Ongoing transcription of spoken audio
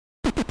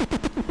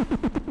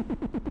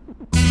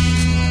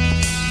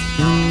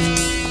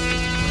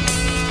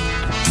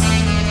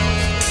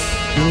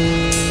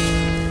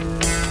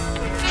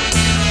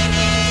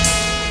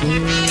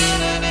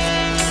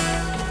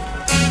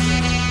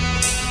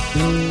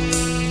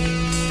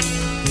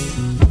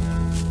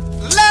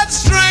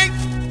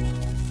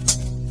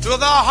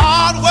the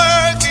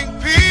hard-working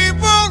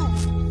people,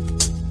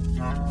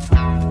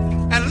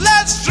 and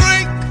let's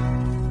drink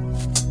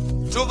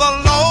to the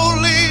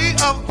lowly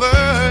of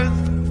birth.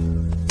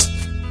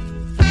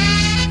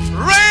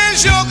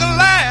 Raise your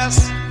glass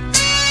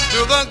to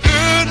the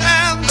good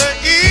and the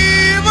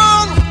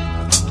evil.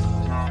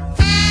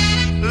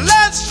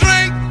 Let's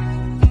drink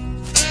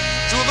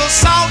to the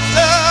salt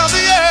of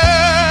the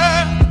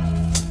earth.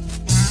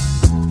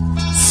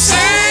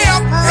 Say a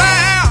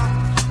prayer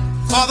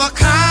for the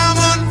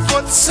common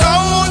foot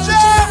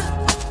soldier.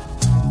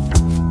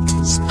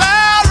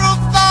 Spare a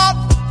thought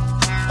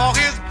for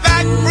his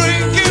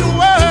back-breaking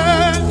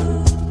word.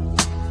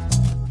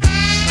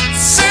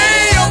 Say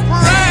a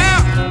prayer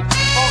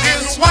for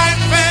his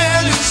wife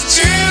and his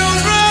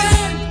children,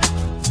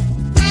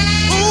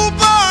 who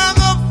burn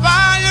the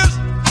fires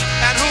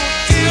and who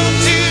kill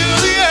till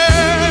the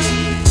earth.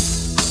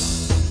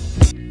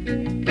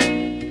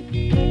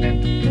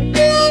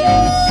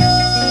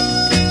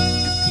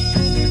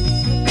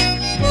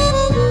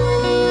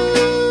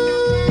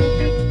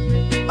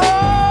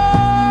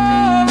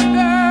 Oh,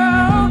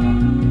 girl,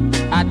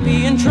 I'd be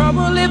in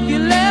trouble if you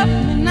left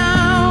me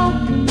now,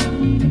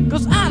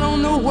 'cause I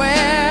don't know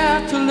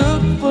where to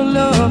look for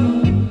love.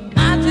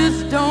 I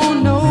just don't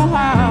know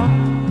how.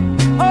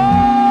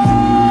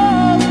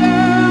 Oh,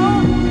 girl,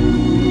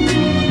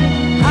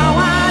 how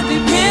I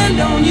depend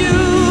on you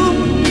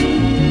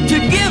to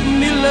give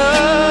me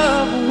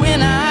love when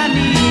I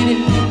need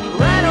it.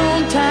 Right on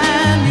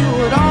time, you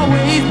would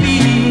always be.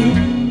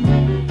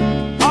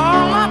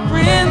 All my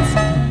friends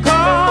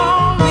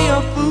call me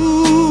a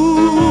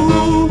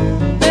fool.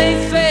 They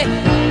say,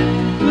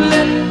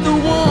 let the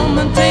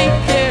woman take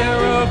care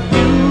of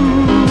you.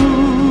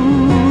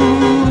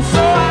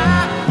 So I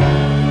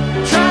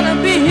try to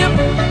be hip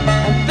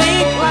and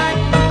think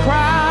like the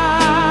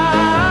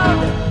crowd,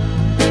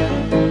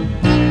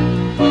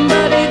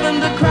 but even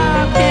the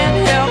crowd can't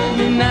help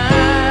me now.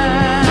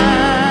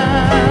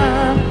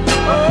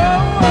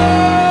 Oh,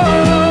 girl,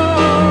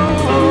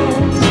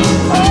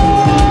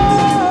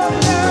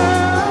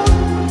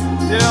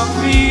 tell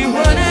me,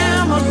 what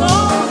am I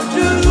gonna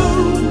do?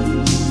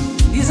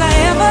 These are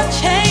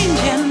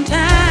ever-changing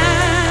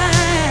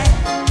times.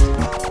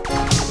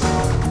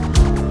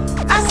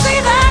 I see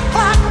that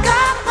clock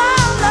got my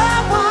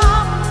love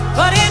on,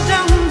 but it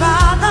don't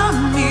bother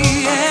me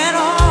at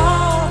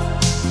all.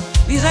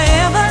 These are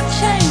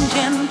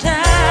ever-changing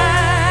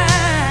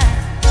times,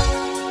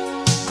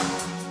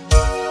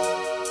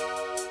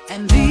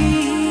 and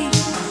these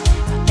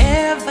are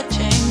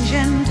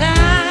ever-changing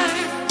times.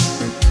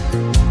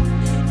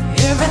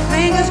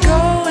 Everything is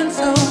going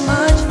so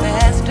much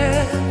faster.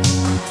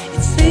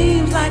 It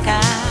seems like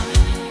I'm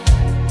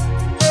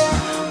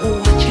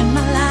watching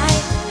my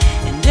life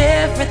and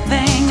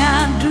everything I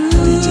do.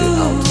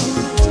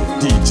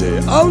 DJ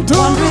Alto.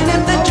 Wondering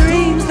if the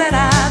dreams that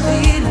I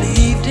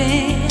believed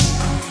in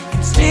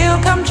can still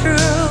come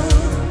true.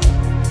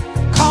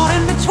 Caught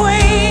in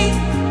between,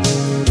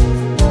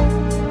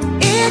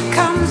 it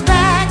comes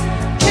back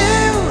to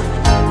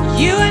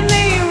you and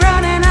me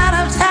running out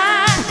of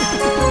time.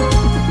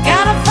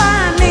 Gotta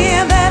find me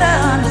a better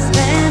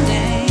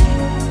understanding.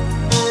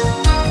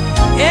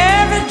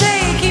 Every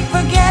day keep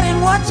forgetting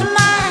what's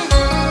mine.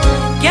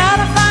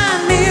 Gotta find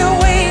me a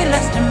way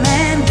less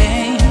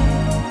demanding.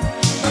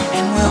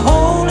 And we're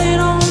holding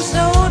on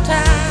so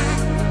tight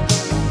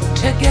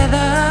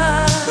together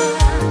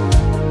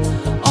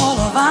all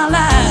of our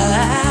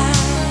lives.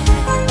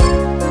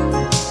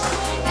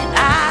 And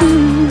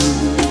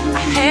I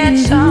had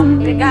some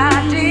big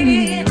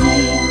idea.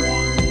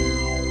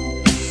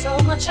 So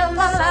much of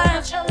my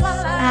life,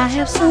 I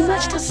have so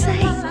much to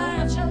say,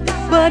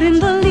 but in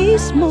the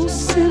least, most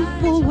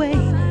simple way,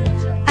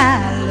 I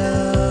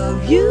love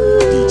you.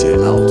 DJ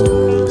Alto.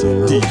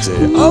 DJ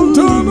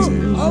Alto.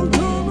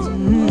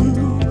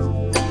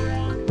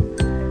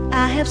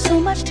 I have so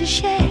much to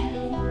share,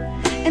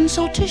 and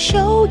so to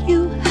show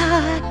you how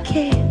I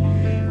care,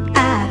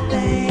 I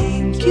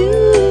thank you.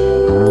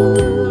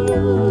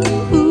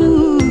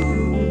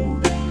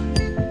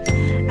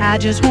 I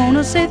just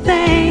wanna say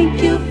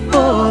thank you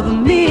for the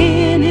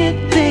many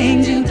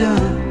things you've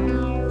done,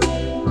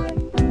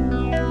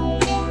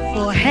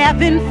 for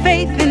having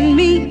faith in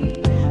me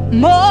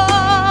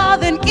more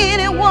than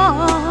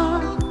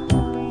anyone.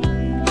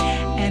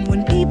 And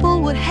when people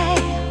would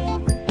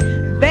have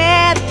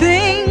bad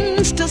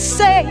things to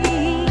say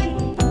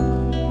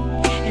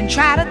and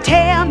try to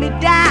tear me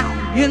down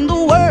in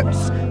the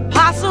worst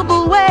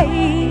possible way,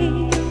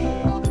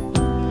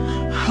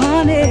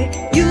 honey,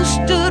 you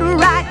stood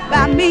right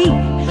by me,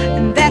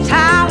 and that's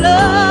how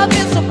love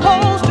is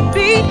supposed to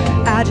be.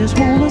 I just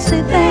wanna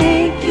say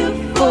thank you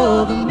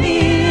for the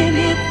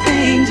many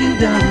things you've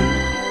done.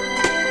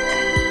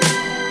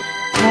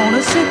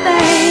 Wanna say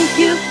thank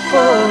you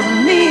for the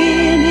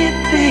many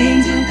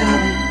things you've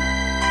done.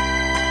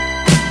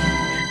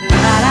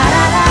 La la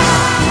la la.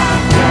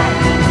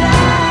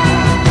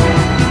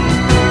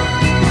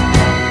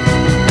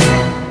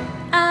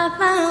 I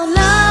found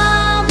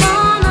love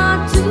on a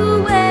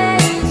two-way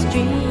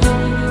street.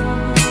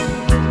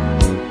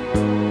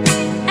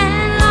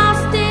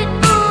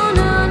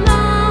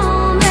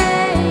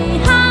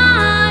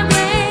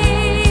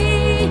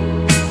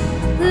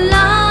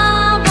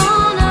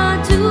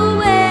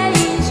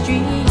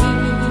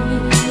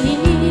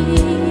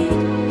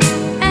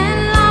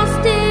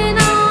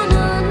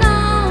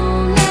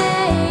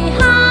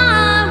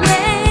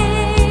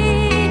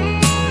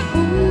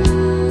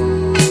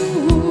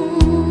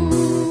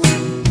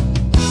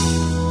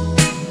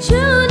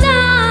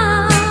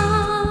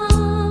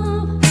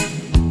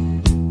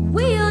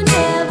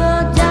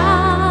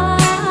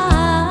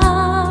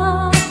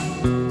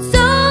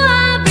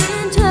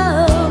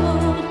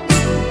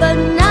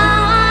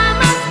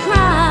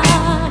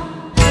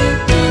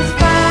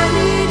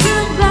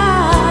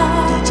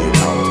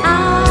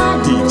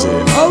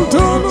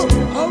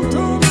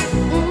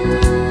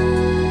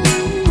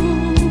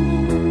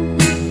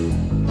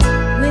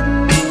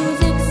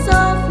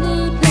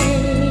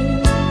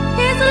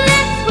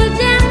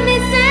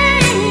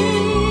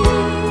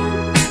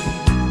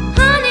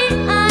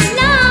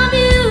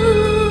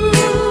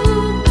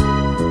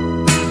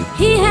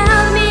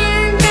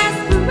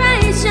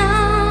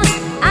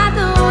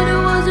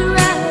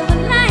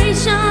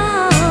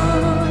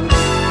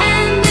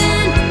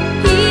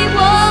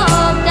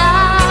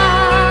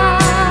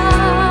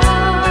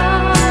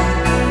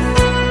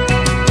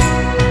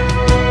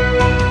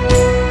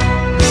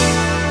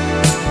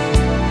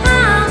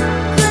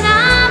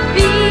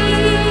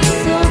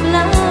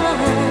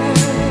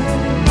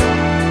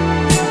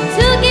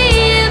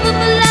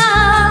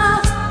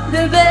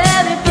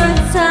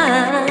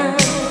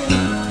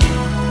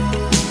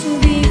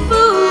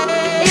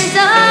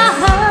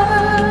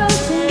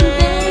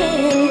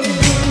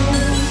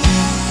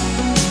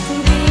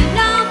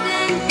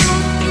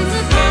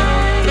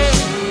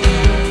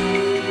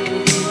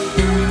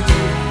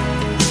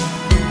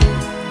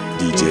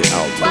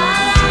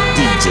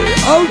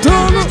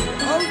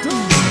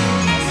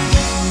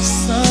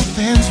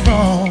 something's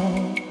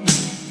wrong.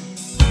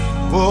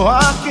 Oh,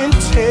 I can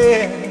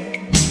tell.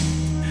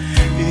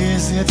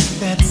 Is it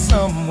that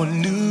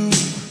someone new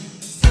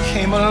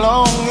came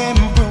along and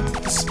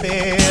broke the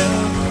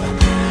spell?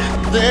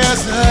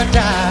 There's a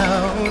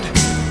doubt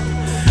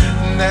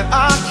that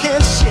I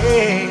can't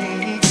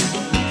shake.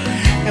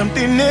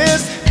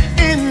 Emptiness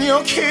in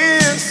your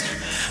kiss,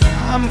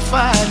 I'm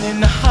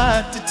finding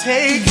hard to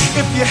take.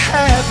 If you're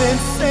having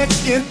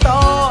second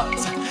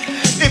thoughts,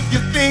 if you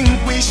think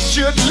we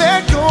should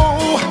let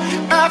go,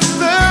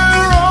 after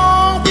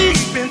all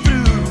we've been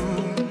through,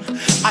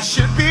 I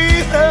should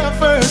be the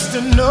first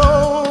to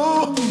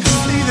know.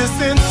 See this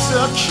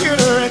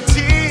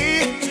insecurity,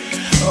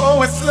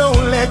 oh, it's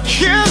slowly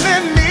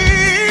killing me.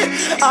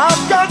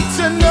 I've got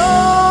to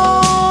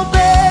know,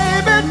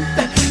 baby,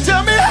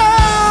 tell me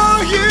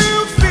how you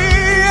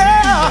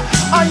feel.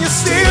 Are you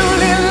still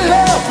in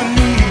love with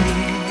me,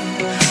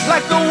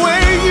 like the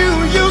way you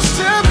used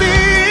to be?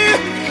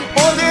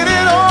 Or did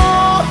it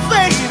all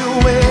fade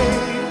away?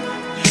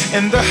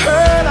 And the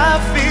hurt I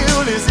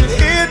feel, is it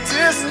here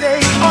to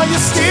stay? Are you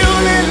still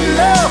in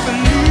love with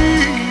me,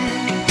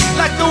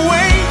 like the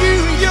way you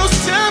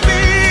used to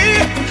be?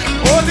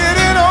 Or did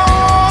it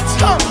all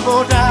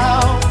tumble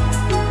down?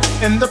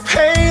 And the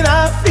pain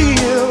I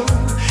feel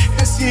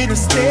is here to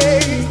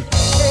stay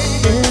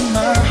in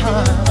my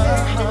heart.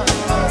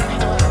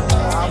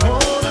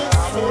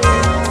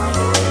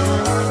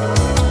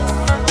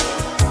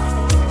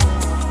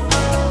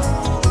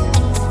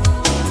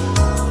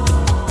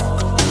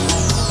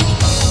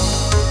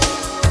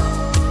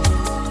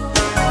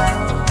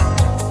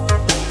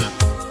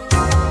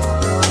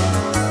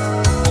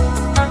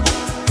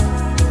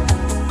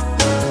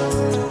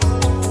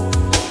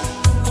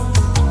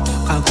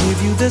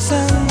 The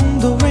sun,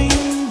 the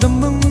rain, the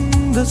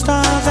moon, the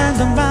stars and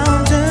the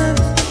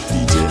mountains.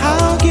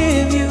 I'll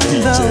give you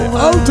the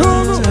world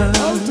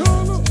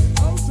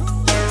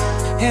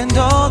and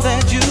all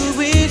that you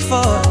wish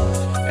for,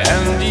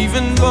 and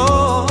even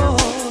more.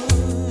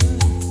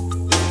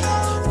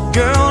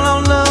 Girl,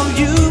 I'll love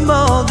you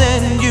more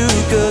than you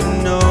could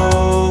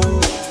know,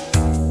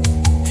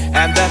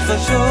 and that's for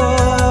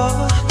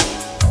sure.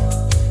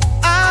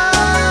 I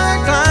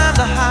climb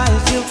the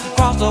highest hill,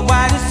 cross the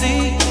widest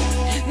sea.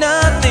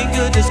 Nothing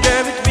could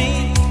discourage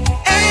me,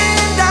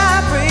 and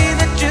I pray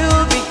that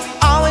you'll be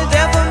always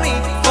there for me,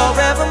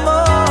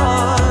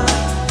 forevermore.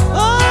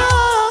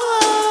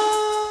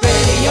 Oh,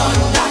 ready or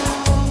not,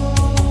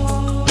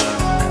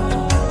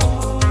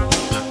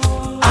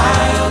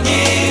 I'll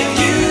give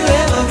you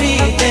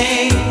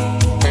everything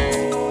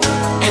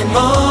and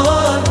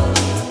more.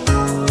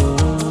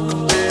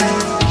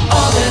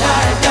 All that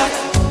I've got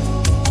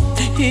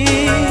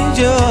is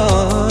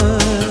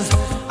yours.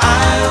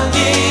 I'll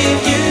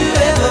give you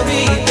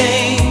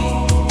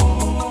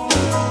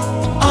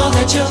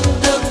you're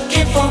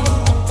looking for.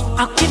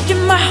 I'll give you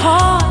my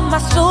heart, my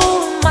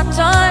soul, my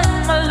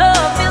time, my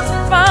love is a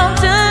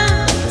fountain.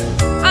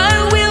 I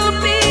will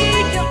be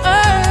your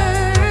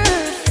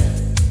earth,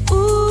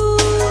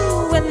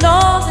 ooh, and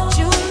all that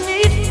you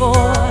need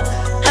for,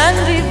 and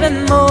even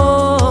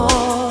more.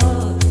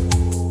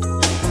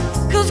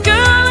 'Cause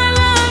girl, I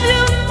love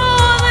you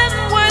more than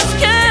words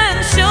can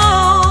show.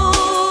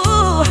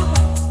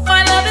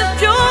 My love is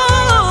pure.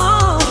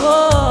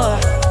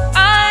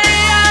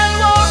 I'll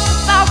walk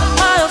 1,000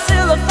 miles,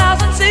 sail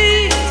 1,000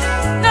 seas.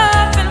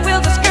 Nothing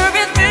will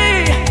discourage me.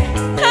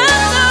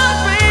 And I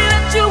pray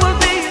that you will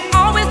be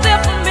always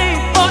there for me,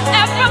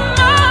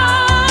 forevermore.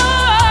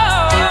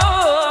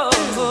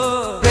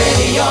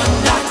 Ready or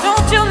not,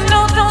 Don't you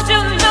know,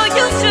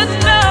 you should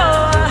know.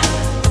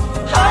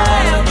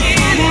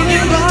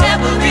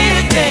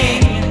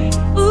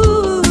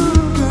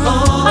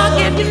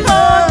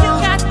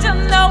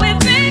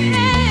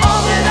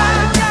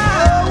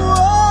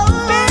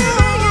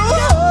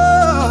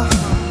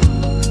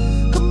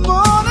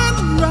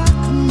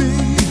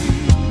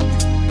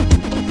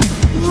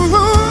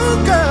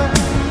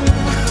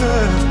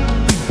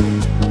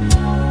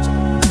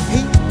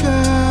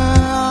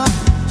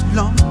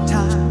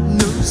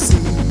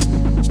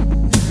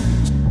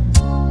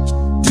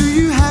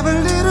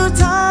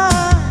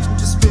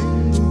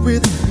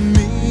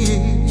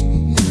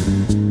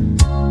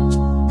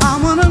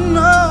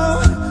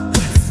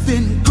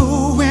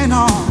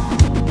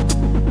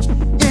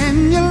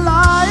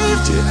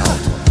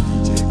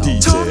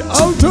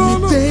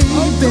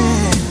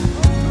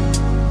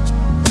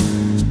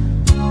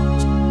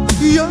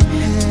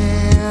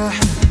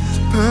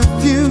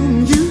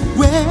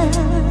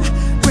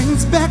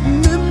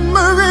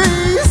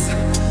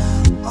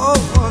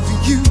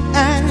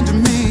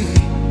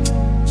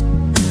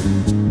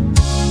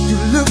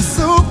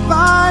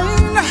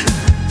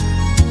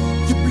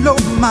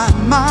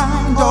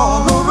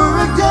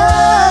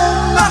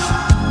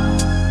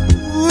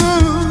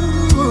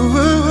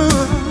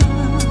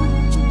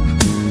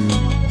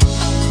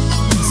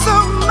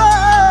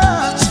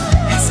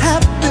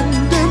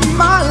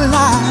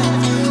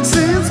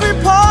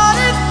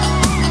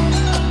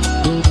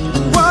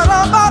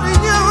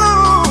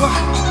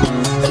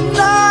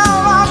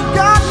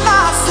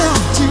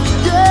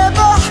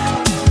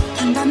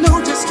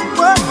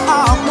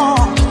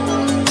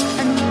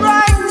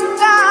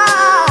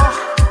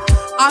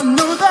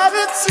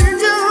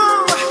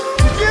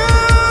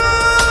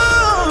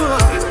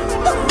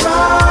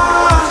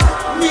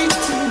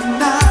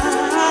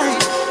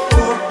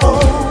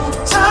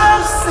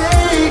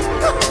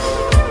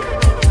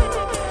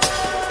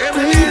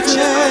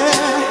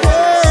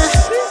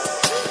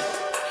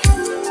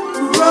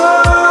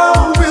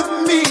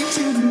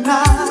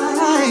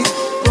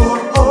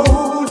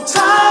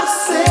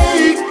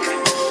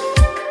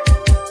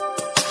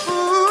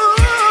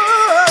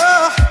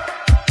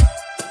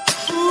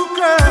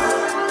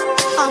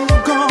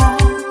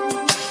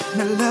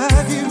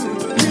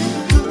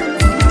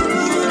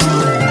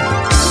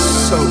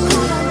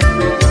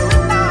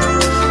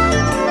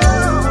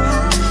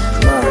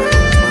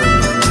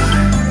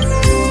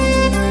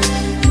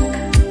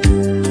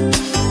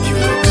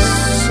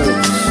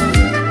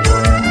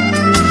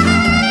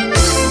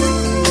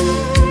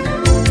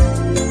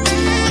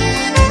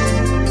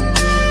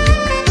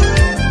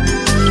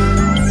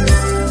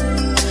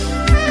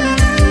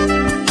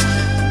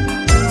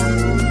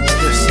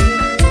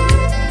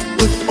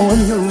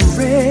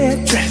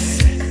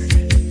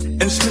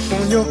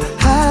 your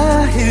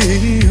high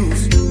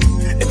heels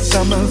and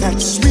some of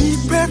that sweet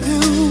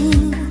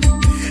perfume.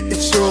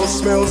 It sure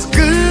smells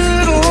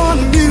good on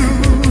you.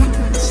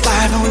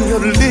 Slide on your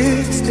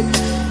lipstick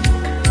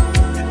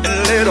and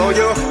let all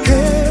your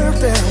hair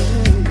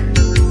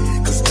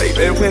down. 'Cause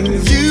baby, when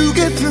you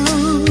get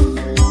through,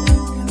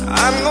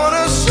 I'm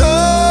gonna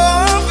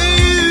show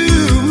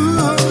you.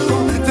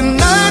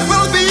 Tonight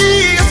will be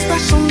a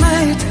special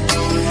night,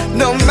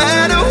 no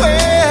matter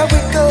where we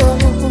go.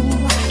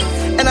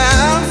 And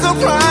I'm so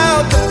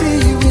proud to be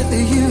with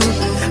you.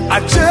 I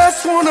just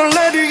wanna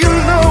let you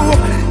know,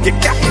 you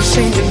got me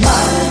singing my.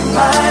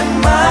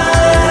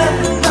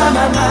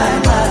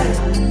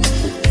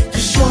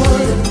 You sure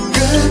look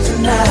good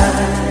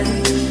tonight,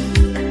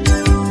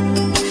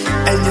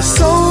 and you're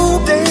so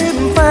damn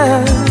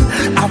fine.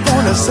 I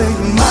wanna say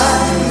my.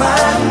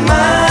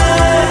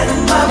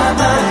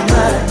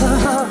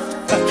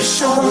 You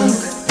sure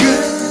look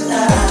good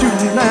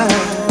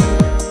tonight.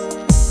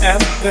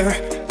 After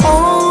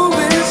all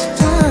this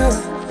time,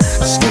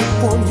 sleep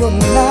on your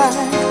night,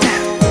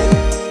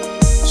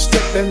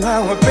 step in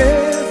our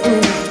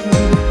bedroom.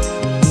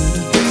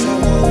 Guess I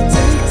wanna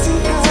take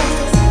some time.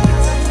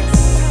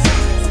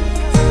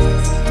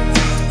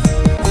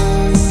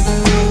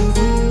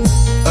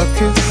 A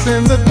kiss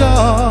in the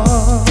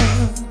dark,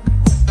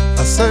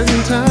 a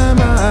certain time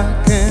I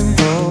can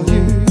call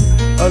you,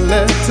 a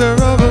letter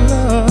of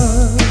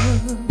love,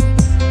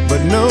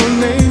 but no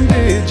name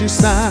did you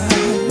sign.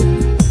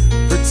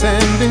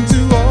 Pretending to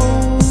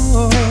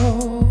all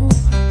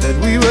that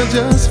we were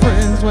just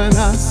friends when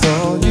I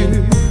saw you.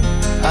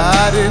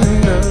 I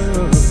didn't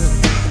know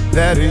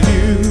that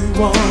you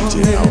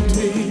wanted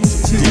me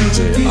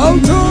to be.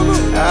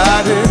 I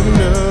didn't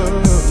know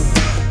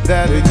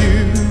that you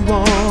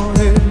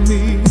wanted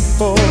me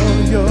for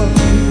your.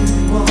 You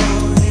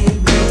wanted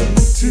me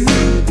to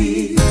be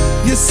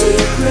your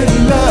secret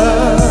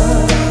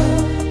love.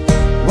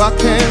 Why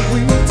can't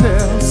we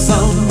tell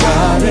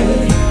somebody?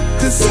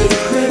 'Cause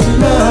secret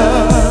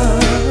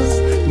loves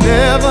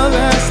never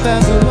last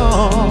as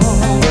long.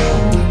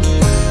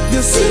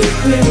 Your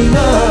secret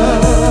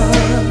love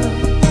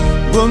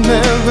will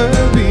never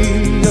be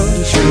your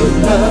true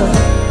love.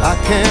 I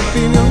can't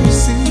be no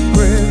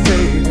secret,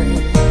 baby.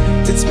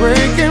 It's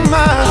breaking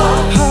my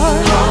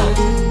heart.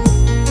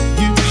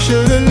 You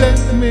should've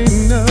let me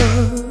know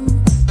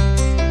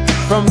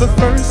from the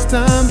first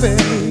time,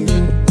 baby,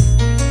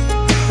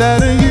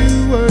 that you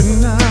were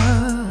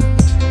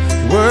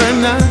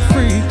not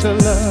free to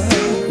love.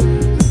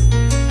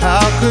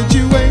 How could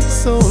you wait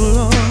so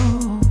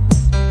long?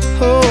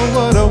 Oh,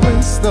 what a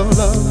waste of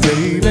love,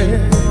 baby.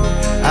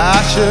 I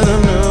should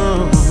have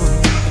known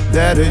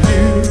that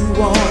you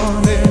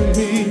wanted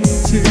me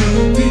to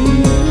be.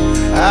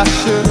 I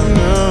should have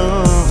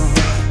known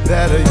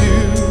that you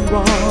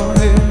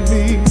wanted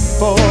me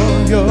for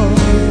your.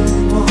 You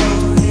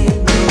wanted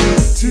me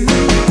to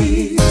be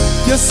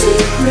your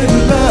secret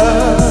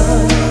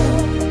love.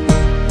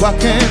 Why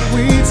can't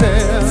we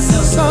tell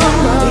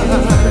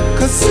somebody?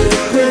 'Cause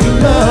secret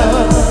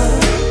loves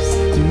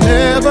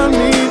never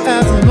mean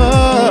as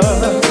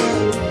much.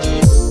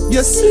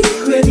 Your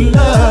secret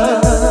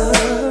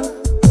love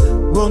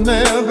will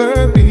never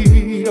be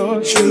your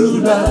true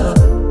love.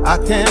 I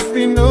can't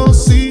be no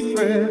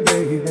secret,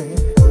 baby.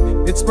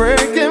 It's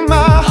breaking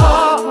my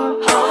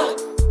heart.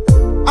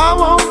 I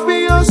won't be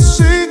a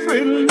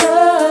secret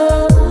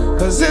love,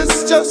 'cause it's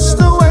just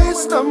a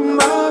waste of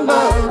my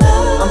love.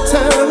 I'm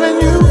telling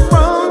you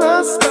from the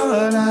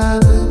start, I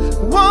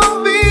won't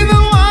be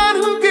the one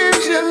who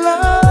gives you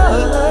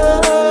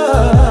love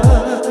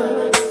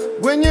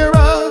when your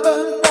other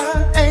guy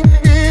ain't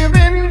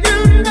giving you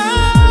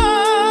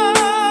none.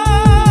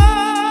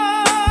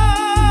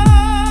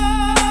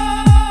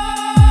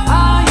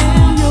 I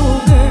am your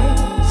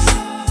girl's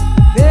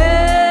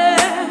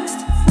best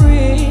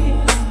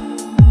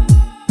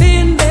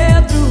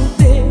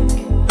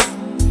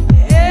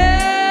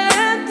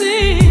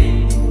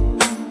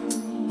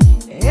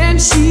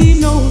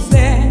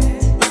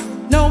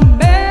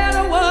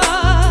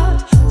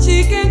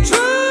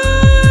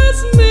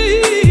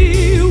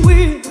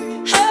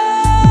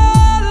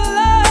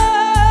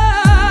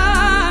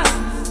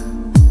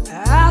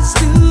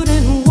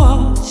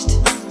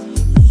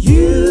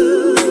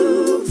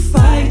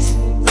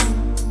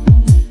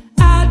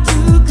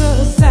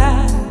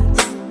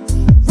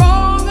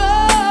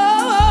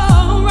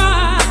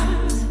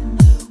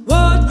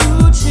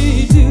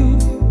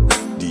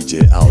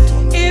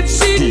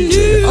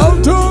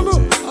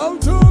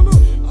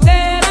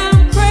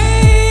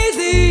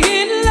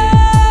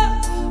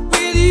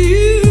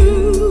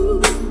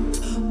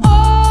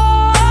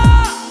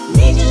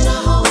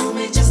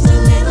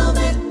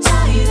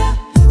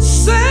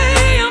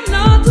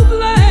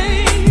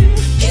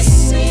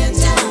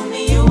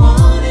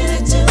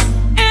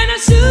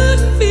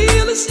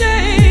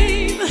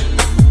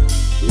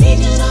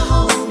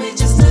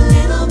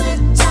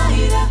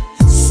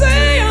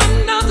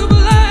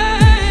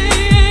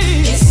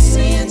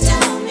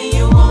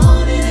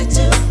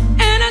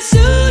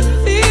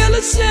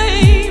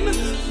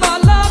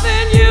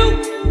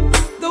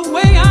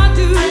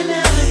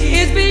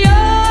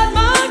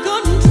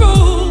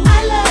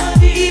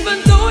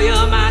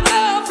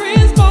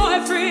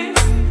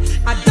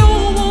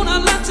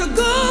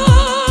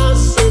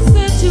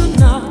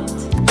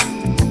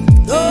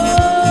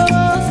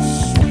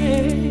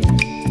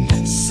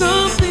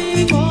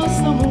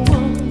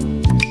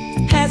someone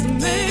has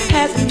made,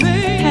 has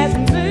made, has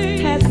made,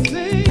 has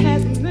made,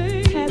 has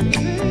made, has made, has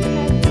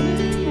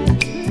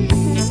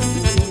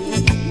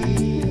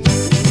made.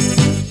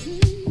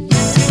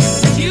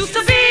 It used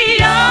to be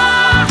your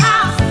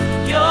house,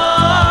 your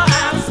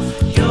house,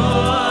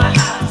 your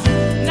house.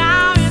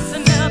 Now it's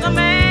another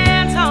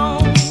man's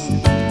home,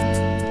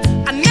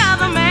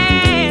 another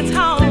man's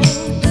home.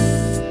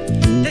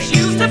 This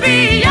used to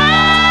be your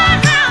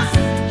house,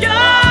 your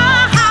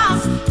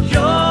house,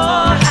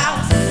 your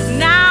house.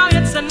 Now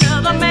it's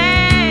another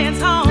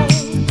man's home,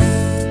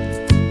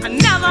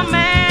 another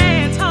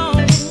man's home.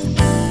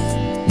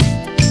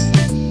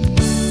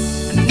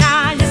 And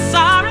now you're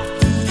sorry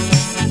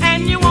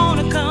and you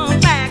wanna come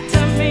back to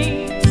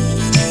me,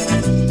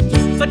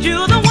 but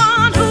you're the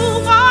one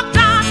who walked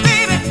out,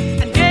 baby,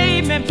 and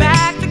gave me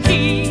back the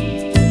key.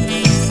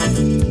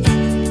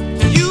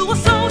 You were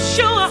so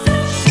sure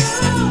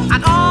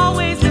I'd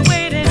always be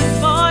waiting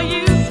for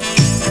you,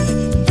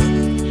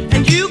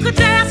 and you could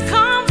just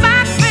come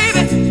back,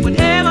 baby,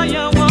 whenever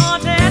you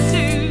wanted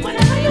to.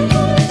 Whenever you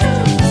wanted to.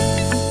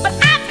 But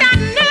I've got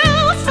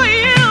news for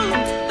you.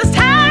 This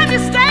time you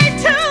stayed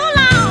too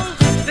long.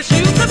 This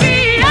used to be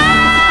your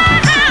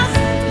house,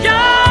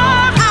 your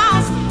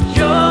house,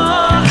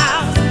 your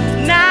house.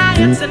 Now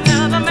it's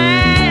another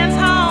man's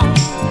home.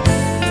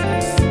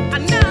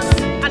 Another,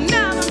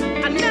 another,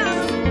 another,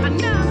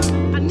 another,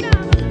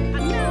 another,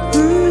 another.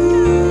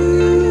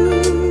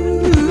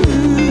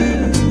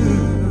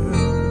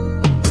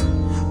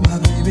 My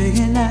baby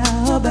and I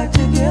are back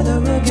together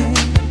again.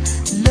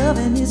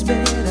 Loving is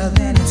better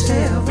than it's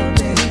ever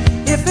been.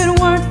 If it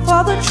weren't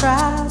for the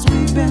trials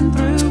we've been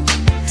through,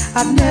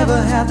 I'd never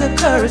have the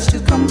courage to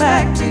come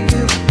back to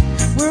you.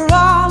 We're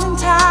all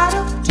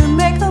entitled to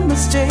make a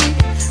mistake.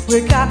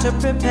 We got to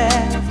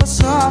prepare for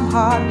some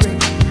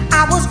heartbreak.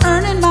 I was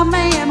earning my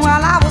man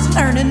while I was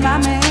learning my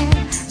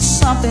man.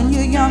 Something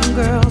you young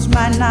girls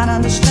might not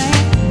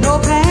understand. No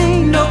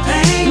pain, no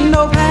pain,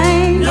 no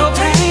pain, no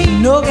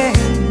pain, no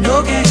gain,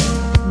 no gain,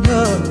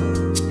 no.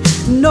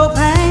 No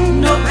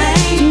pain, no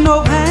pain,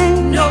 no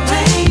pain, no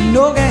pain,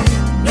 no gain,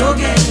 no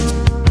gain.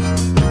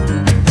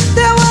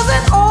 There was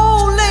an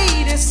old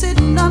lady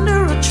sitting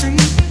under a tree.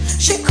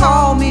 She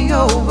called me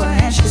over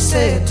and she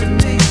said to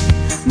me,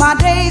 my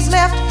days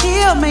left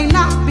here may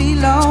not be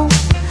long.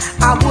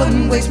 I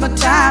wouldn't waste my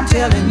time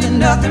telling you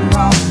nothing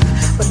wrong.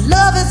 But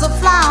love is a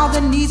flower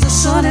that needs the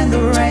sun and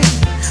the rain.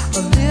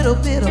 A little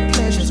bit of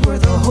pleasure's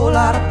worth a whole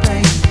lot of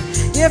pain.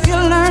 If you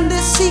learn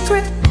this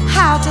secret,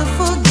 how to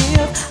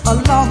forgive, a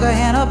longer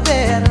and a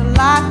better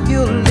life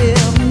you'll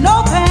live.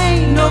 No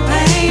pain, no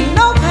pain,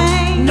 no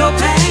pain, no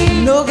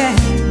pain, no gain,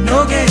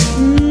 no gain.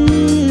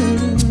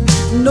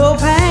 No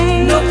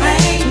pain, no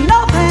pain,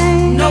 no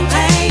pain, no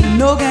pain,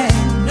 no gain,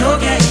 no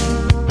gain.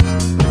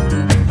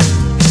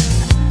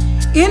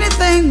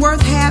 Anything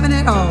worth having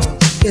at all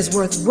is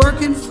worth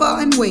working for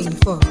and waiting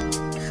for.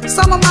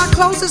 Some of my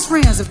closest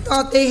friends have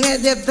thought they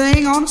had their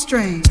thing on a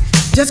string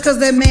just because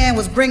their man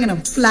was bringing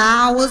them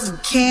flowers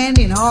and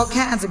candy and all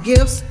kinds of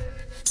gifts.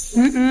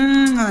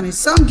 Honey,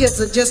 some gifts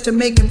are just to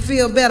make him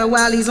feel better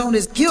while he's on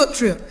his guilt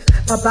trip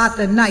about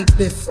the night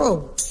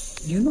before.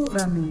 You know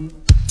what I mean?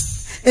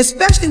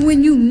 Especially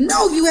when you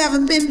know you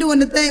haven't been doing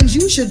the things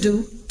you should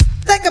do.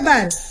 Think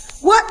about it.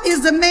 What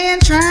is the man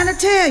trying to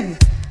tell you?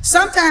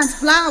 Sometimes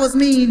flowers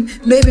mean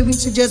maybe we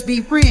should just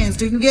be friends.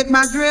 Do you get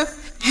my drift?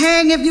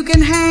 Hang if you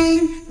can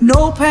hang.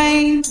 No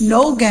pain,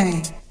 no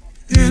gain.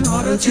 In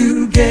order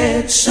to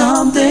get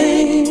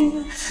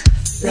something,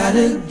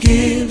 gotta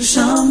give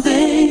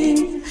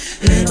something.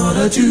 In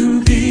order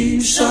to be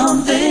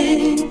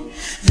something,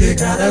 you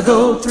gotta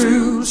go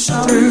through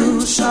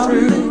something.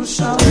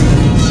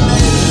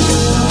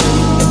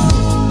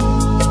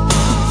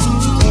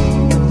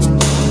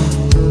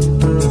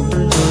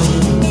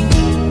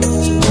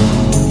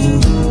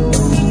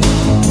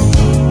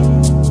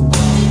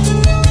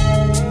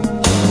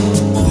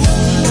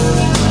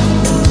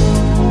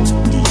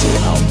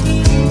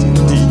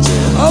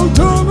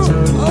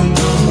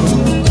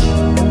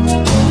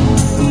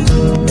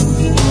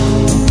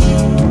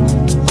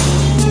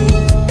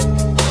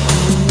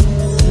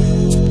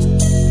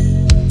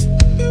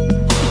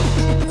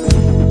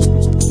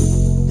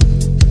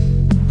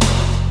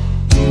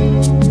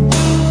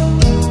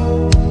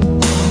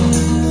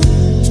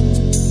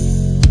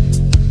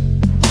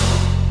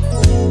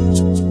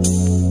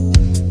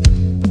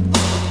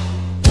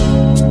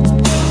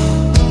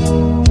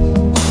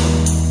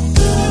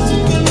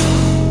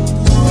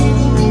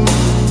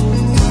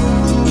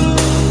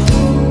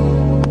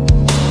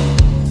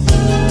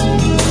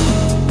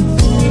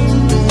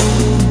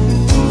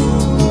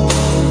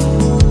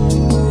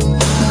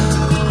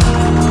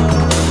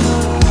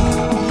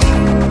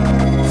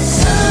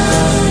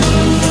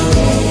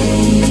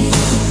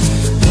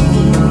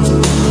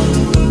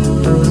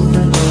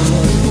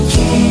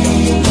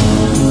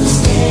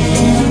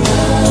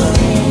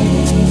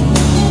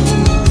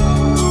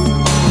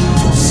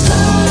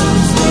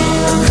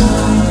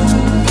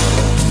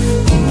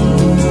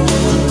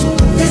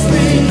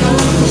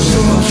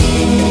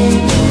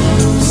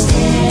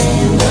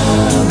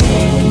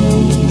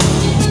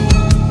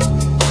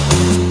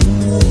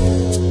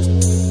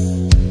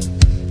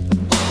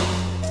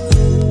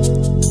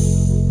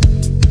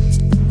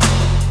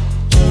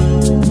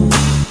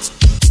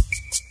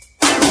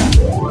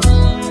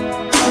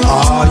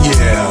 Oh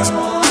yeah,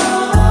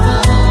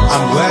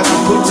 I'm glad I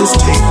put this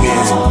tape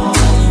in.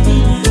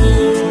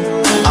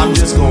 I'm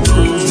just gonna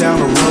cruise down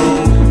the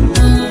road,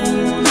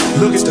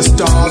 look at the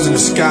stars in the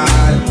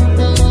sky,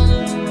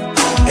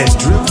 and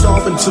drift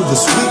off into the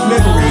sweet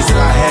memories that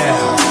I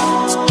have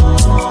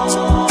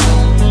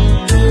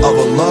of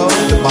a love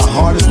that my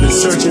heart has been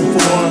searching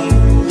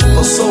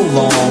for so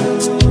long.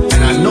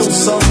 And I know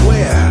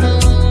somewhere,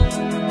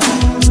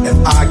 if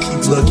I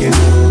keep looking,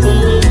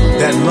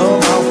 that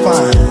love I'll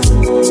find.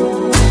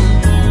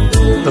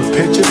 The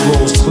picture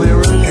grows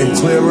clearer and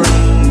clearer,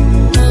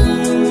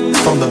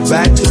 from the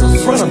back to the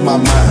front of my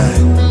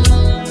mind.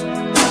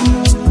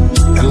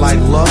 And like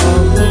love,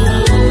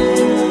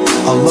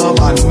 a love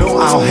I know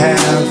I'll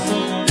have,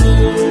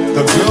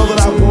 the girl that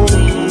I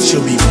want,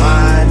 she'll be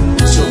mine,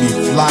 she'll be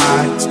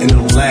fly, and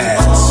it'll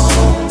last.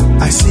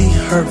 I see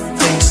her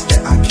face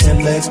and I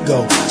can't let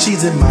go.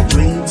 She's in my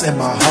dreams and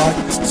my heart,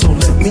 so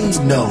let me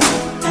know.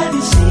 Have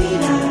you seen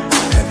her?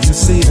 Have you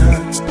seen her?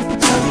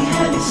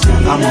 Have you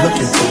seen I'm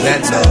looking for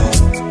that love.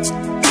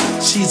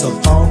 She's a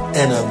thought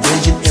and a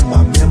vision in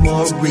my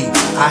memory.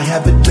 I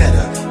have it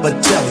better,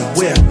 but tell me,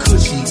 where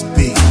could she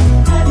be?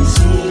 Have you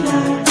seen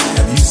her?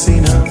 Have you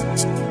seen her?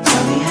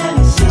 Have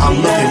you seen I'm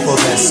looking for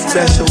that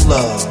special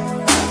love.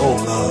 Oh,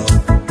 love.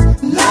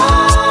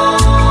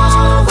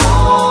 Love,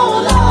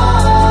 oh,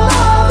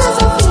 love is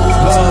a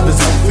feeling. Love is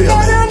a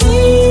feeling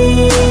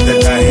that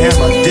the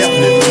hammer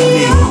definitely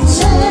needs.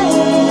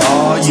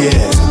 Oh,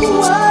 yeah.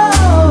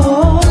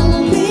 Whoa,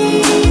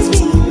 please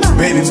be mine.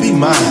 Baby, be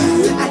mine.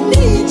 I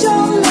need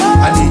your love.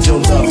 I need your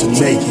love to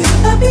make it.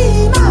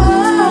 Be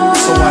mine.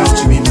 So why don't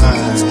you be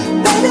mine?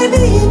 Baby,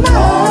 be mine.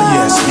 Oh,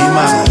 yes, be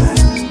mine.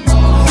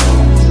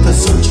 The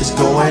search is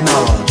going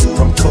on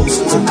from coast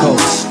to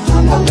coast. A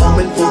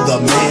woman for the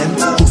man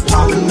who's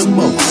popping the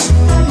most.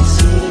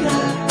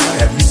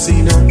 Have you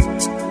seen her?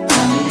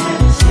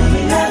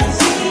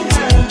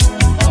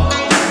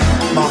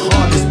 My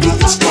heart is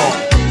beating strong.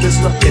 This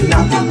love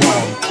cannot be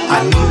wrong.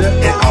 I need her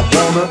and I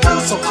want her,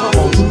 so come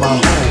on to my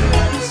home.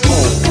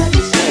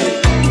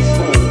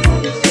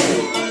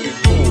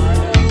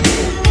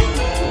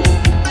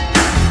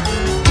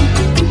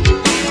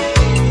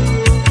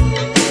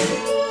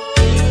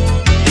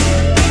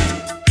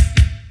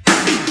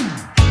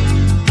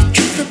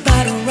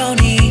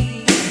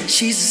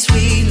 She's a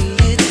sweet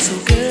little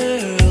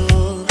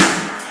girl.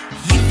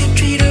 You can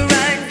treat her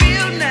right,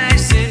 real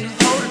nice, and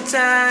hold her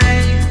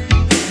tight.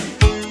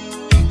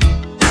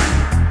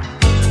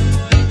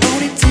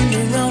 Only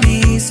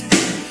tenderonis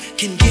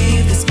can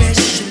give the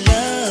special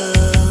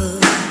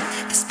love,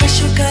 the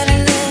special kind of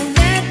love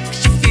that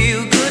makes you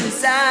feel good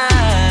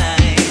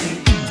inside.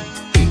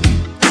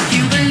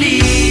 You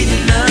believe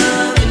in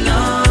love and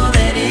all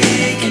that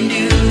it can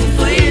do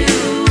for you.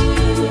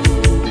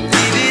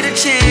 Give it a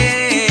chance.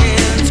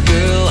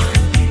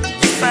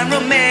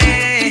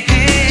 Romance.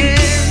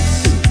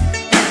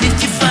 And if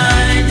you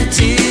find the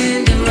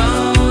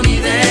tenderoni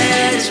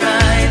that is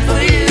right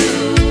for you,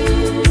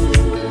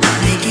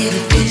 make it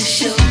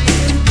official.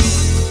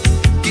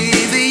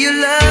 Give it your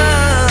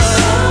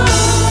love.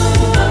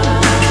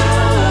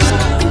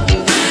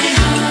 My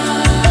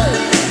heart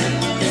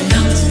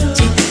belongs to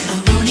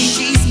Tenderoni.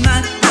 She's my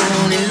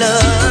only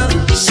love.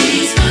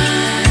 She's my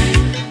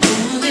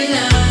only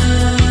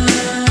love.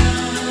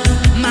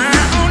 My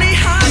only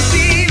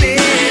heartbeat.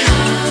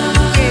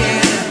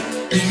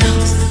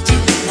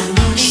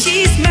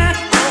 She's my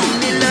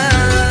only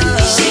love.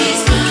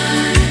 She's my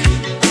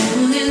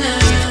only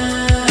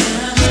love.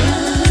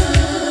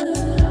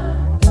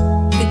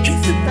 The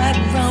truth about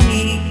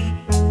Ronnie,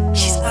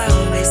 she's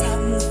always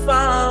on the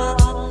phone.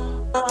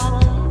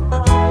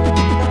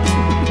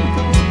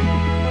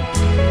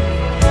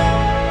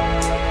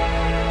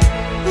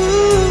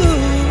 Ooh,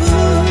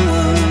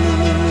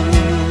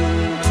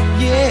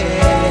 yeah,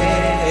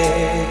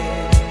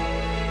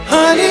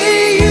 honey,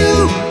 you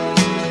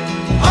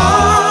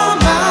are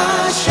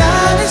my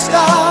shining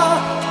star.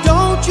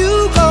 Don't you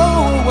go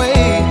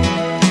away.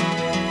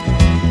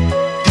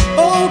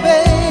 Oh,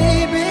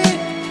 baby,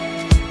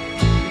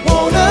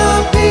 wanna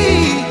be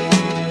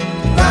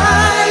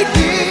right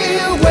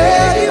here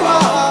where you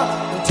are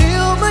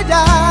until my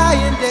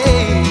dying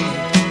day.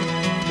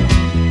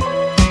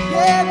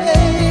 Yeah,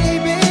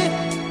 baby.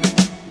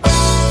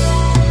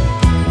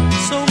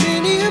 So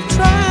many have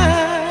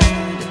tried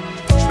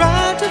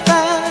to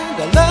find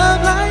a love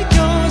like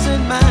yours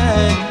and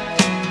mine.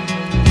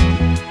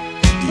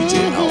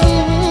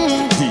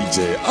 DJ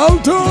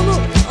Alton.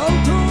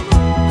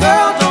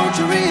 Girl, don't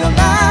you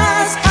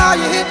realize how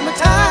you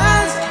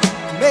hypnotize?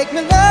 Make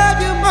me love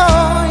you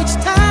more each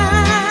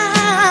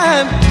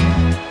time.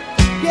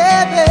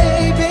 Yeah,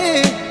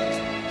 baby.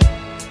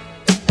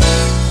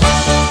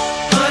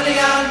 Honey,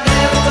 I'll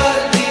never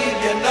leave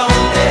you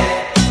lonely.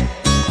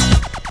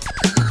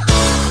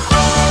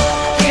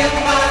 Give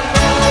my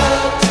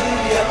love to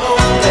you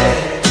only.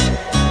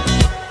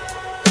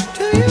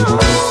 To you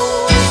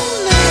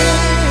only.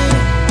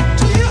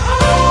 To you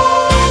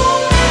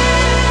only.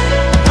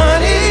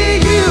 Honey,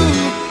 you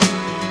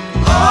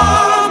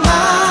are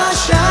my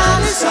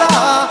shining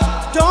star.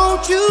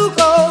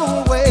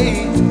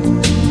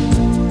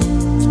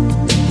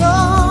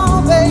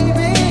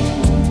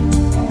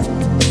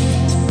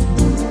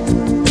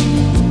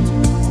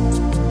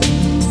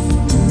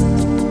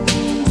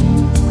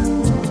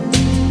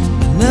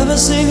 never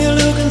seen you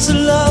looking so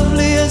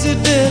lovely as you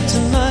did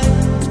tonight.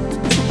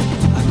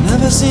 I've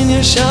never seen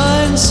you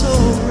shine so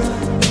bright.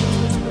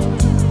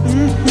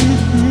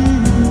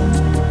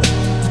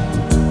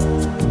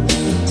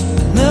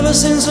 I've never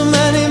seen so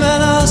many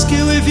men ask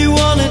you if you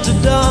wanted to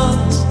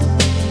dance.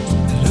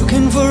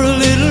 Looking for a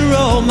little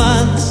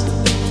romance,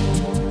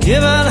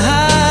 given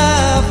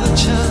half a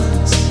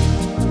chance.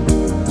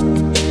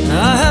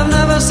 I have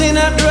never seen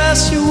that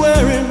dress you're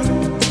wearing,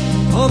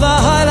 or the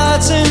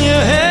highlights in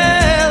your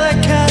hair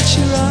that catch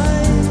your eye.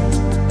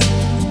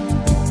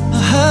 I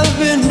have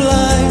been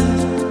blind.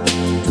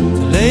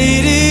 The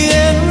lady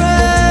in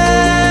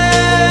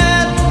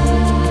red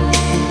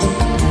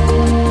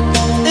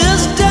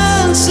is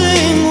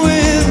dancing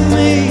with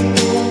me,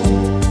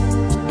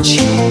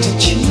 cheek to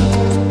cheek.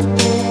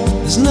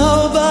 There's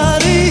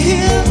nobody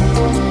here.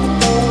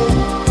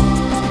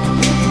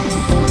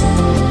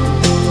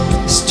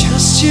 It's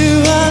just you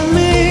and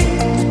me.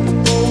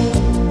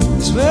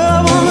 It's where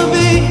I wanna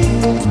be,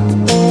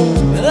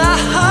 but I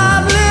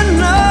hardly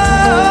know.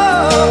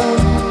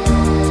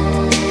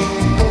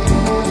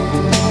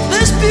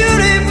 This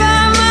beauty by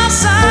my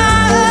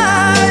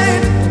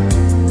side,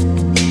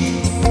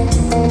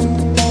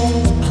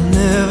 I'll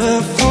never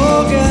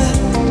forget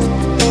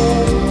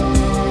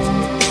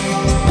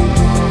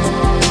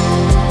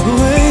the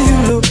way you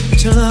look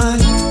tonight.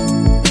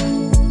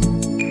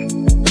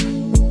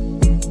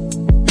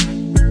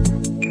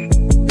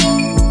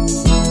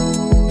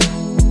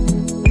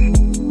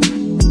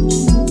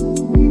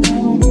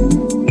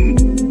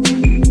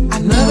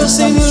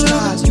 Seen you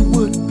stars, you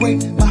would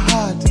break my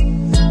heart,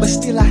 but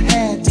still I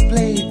had to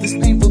play this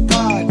painful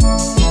part.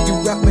 You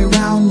wrapped me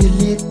around your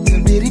little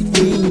bitty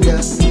finger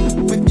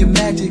with your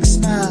magic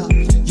smile.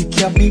 You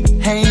kept me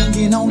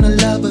hanging on the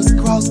lover's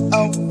cross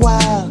a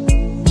while.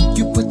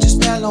 You put your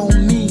spell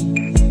on me,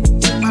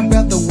 took my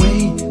breath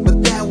away,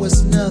 but there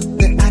was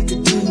nothing I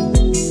could do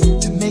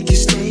to make you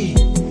stay.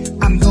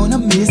 I'm gonna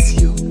miss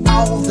you,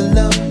 all the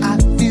love I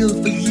feel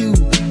for you.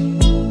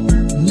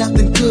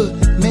 Nothing could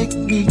make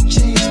me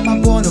change my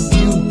point of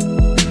view.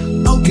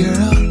 Oh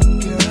girl,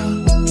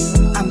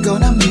 I'm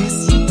gonna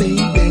miss you, baby.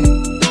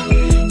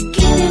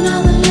 Given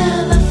all the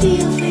love I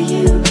feel for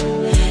you,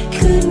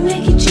 couldn't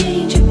make you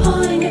change your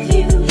point of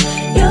view.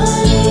 You're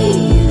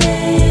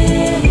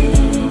leaving.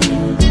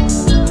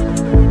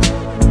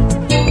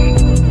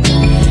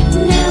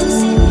 Now I'm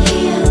sitting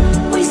here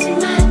wasting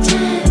my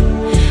time.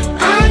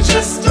 I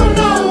just don't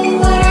know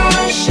what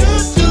I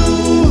should do.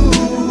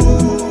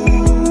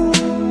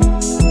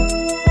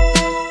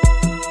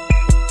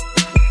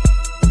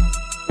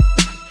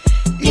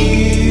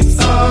 It's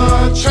a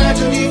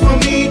tragedy for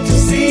me to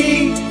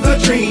see the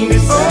dream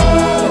is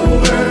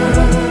over,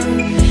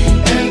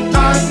 and I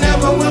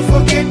never will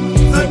forget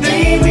the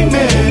day we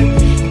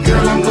met.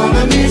 Girl, I'm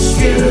gonna miss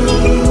you.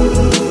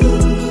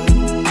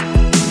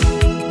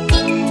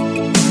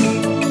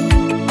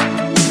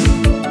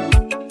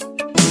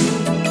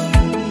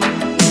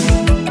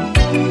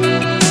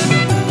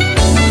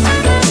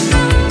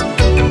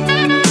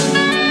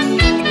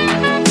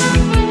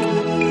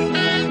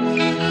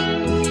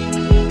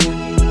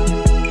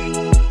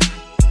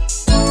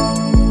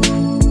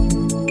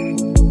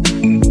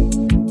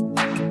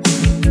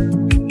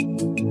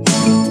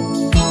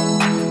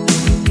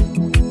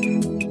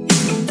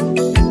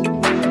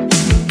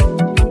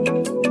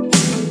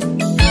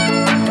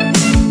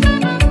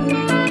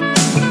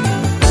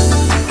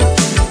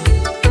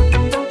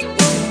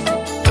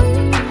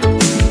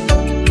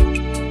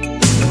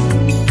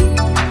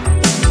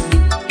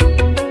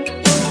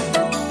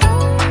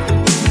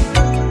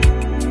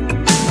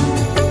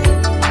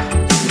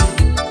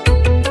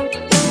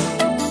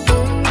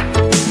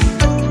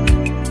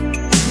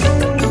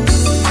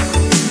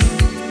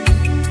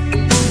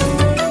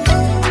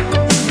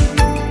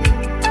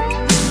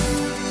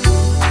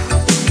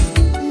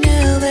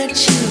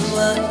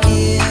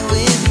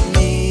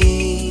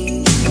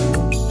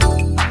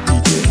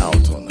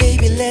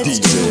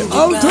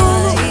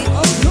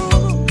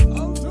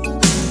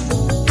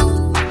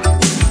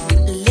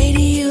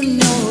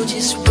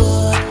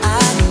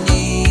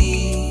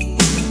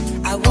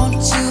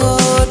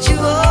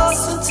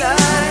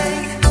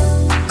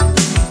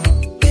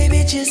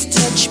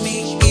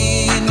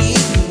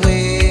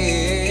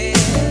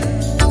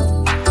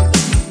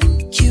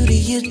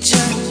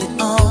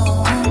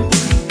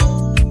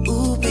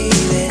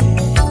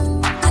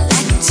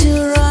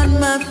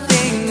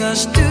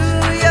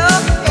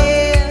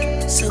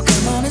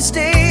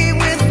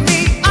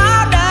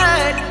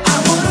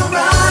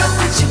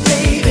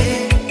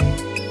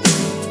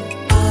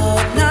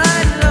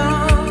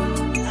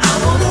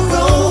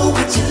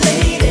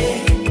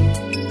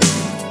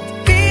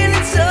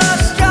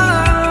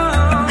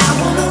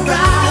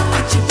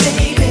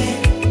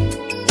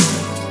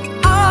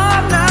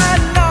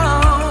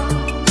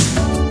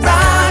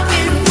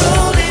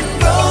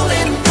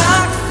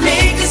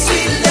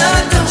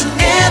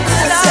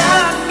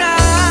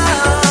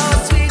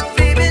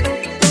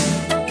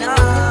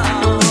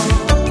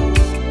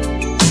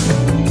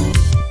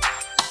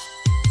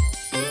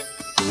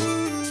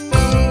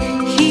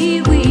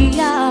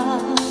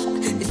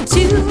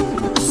 two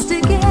of us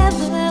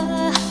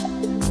together,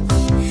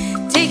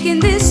 taking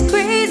this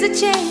crazy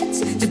chance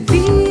to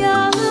be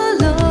all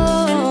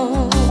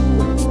alone.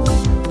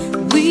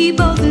 We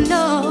both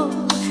know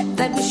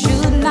that we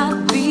should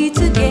not be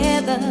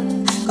together,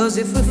 'cause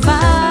if we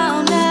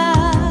found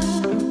out,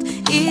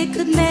 it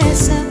could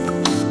mess up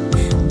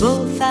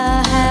both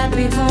our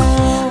happy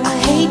homes. I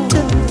hate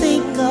to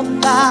think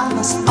about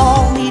us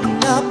all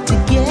meeting up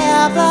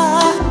together.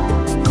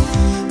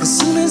 As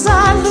soon as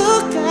I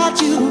look at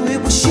you, it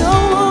will show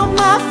on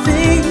my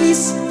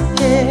face,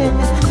 yeah.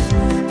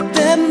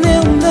 Then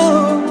they'll know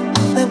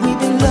that we've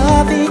been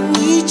loving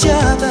each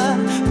other.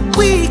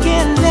 We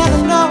can't let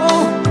them know.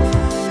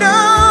 No,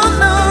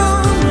 no,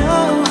 no.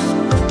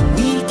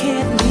 We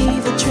can't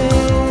leave a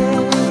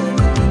trace.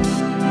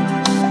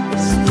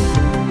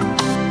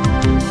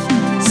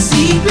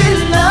 Secret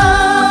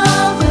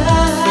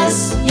lovers,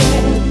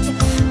 yeah,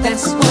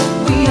 that's what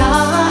we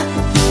are.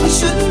 We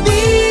shouldn't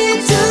be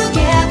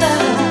together,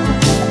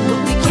 but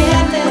we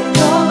can't let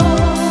go.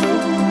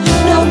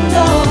 No,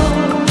 no,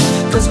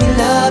 'cause we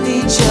love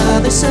each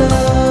other so.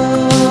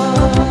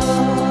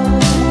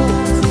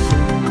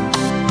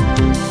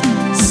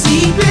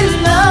 Secret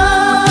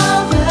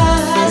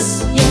lovers,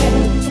 yeah,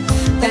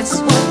 that's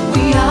what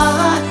we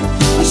are.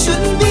 We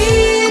shouldn't be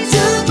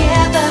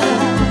together,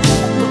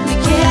 but we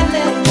can't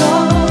let go.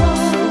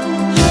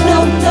 No,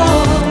 no,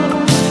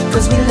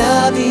 'cause we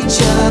love each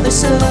other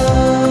so.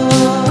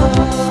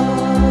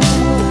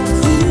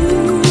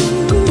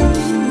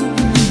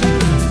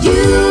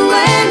 You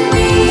and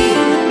me,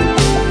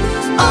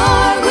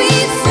 are we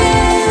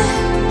fair?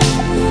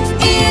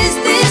 Is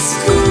this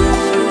cool,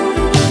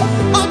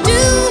 or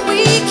do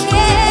we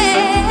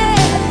care?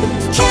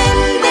 Can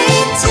they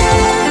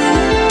tell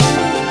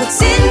what's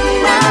in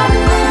our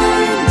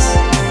minds?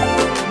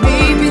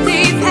 Maybe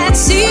they've had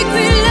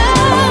secret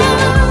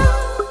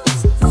loves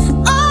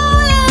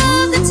all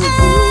of the time.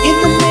 In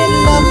the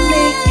middle of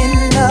making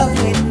love,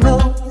 we know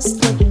it's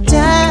the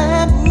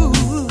time.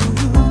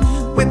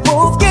 We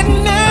both get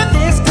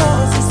nervous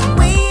 'cause it's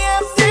way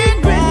up the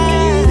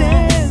ground.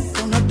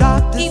 On a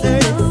dark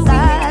desert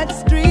side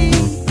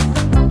street,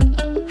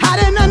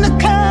 hiding under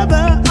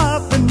cover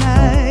of the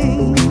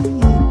night,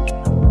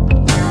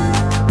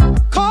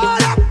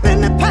 caught up in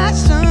the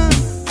passion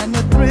and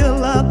the thrill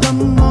of the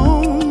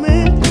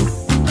moment.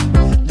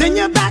 Then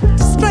you're back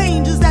to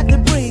strangers at the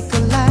break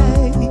of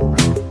light.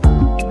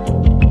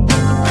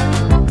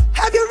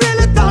 Have you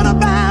really thought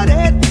about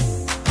it?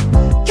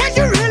 Can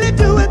you really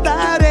do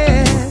without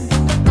it?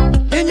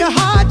 In your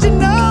heart you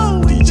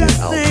know it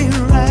just ain't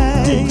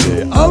right. DJ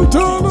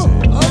Alton.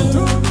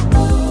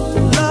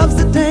 Love's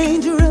a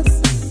dangerous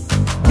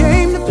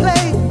game to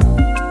play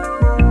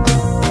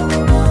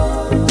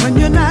when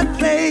you're not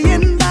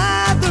playing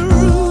by the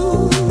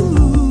rules.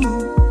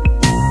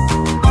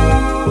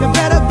 You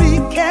better be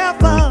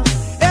careful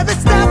every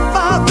step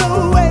of the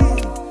way,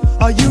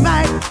 or you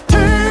might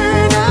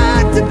turn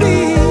out to be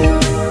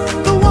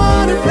the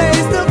one who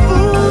plays the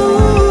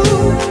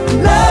fool.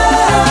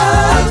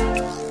 Love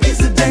is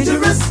a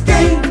dangerous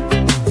game.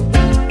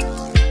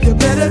 You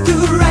better do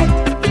right,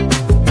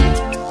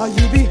 or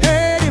you be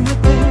hurting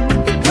within.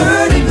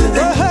 Hurting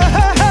within.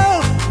 Oh,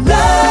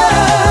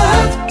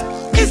 love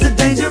is a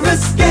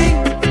dangerous game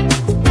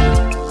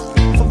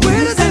for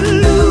winners and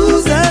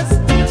losers,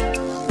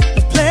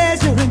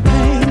 pleasure and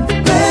pain.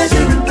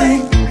 Pleasure and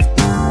pain.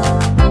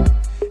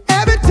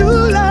 Every two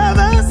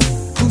lovers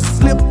who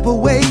slip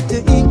away to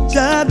each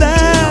other,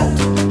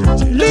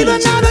 leave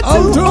another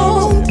two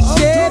home to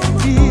shed a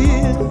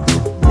tear.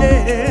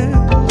 Yeah.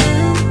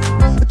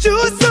 But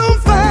you'll soon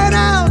find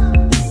out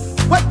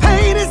what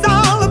pain is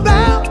all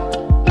about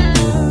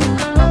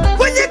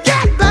when you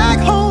get back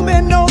home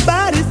and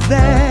nobody's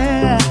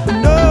there.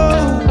 No,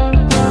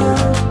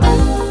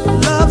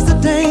 love's a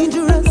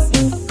dangerous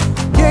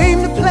game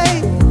to play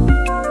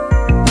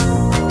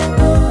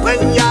when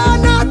you're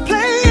not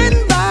playing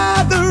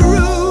by the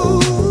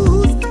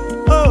rules.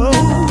 Oh,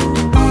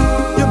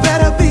 you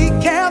better be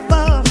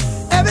careful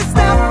every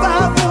step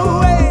of the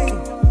way,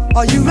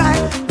 or you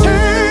might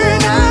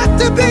turn out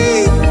to be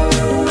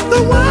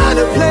the one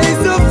who plays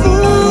the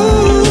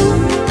fool.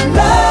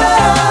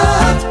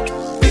 Love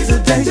is a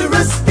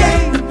dangerous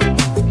game.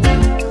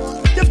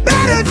 You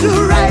better do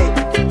right,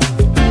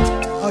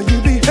 or you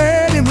be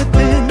hurting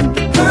within.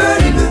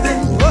 Hurting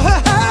within.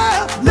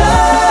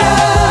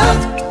 Love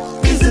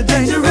is a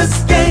dangerous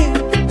game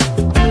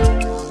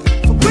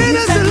for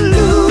winners and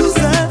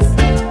losers,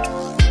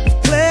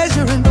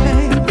 pleasure and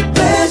pain.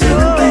 Pleasure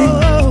and pain.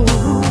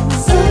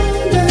 So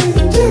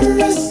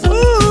dangerous.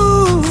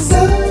 Ooh.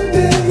 So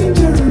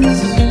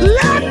dangerous.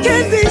 Love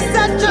can be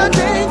such a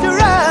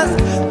dangerous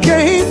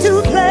game to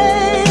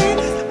play.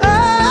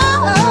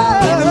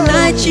 Oh. Every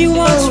night she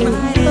walks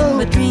right in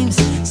my dreams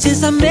since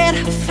I met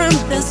her from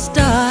the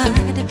start.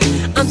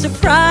 I'm so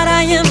proud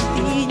I am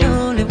the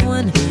only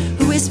one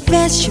who is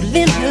special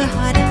in her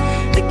heart.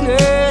 The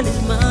girl is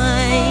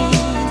mine.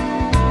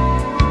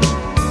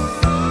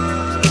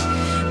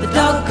 The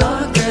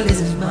doggone girl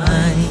is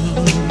mine.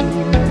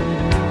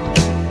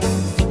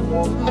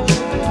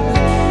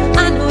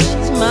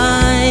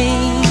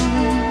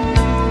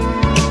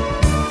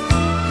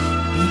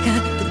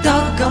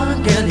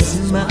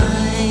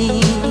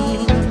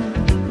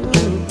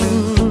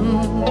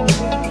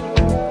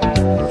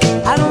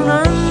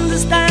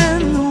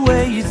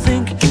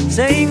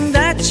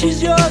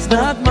 she's yours,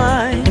 not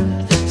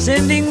mine.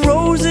 Sending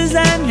roses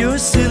and your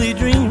silly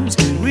dreams,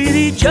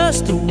 really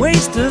just a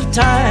waste of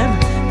time,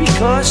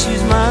 because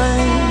she's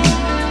mine.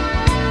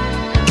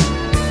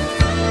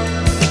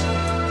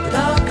 The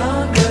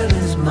doggone girl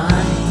is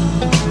mine.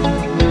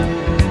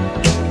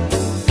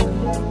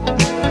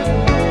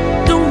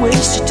 Don't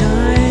waste your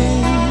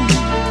time.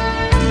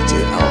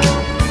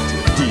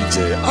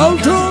 DJ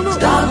Alton. The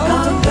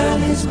doggone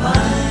girl is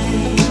mine.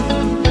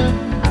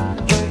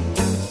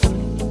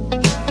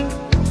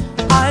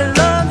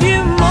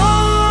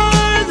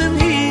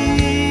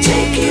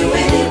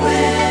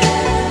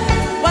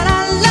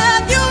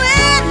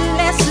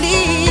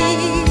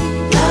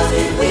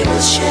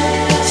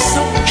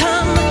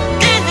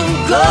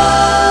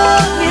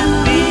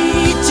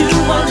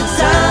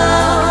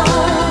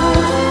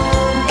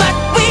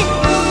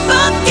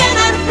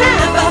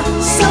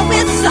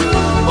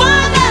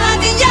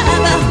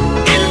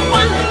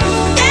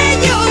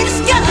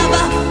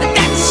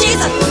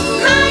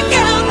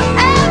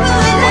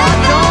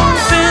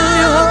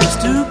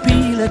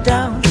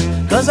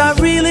 I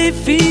really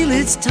feel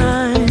it's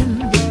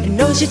time. I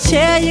know she'll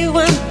tell you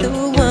I'm the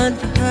one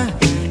for her,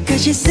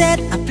 'cause she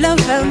said I blow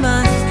her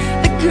mind.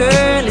 The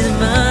girl is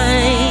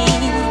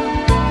mine.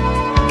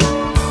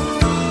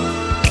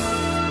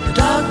 The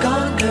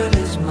doggone girl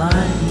is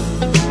mine.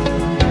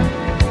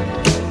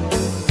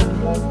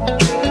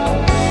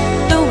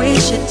 Don't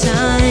waste your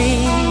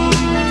time,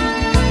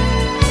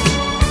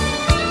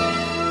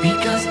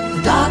 because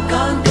the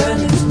doggone girl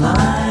is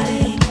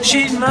mine.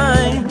 She's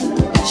mine.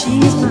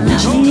 she's mine,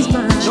 she's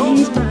mine,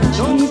 she's mine,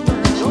 she's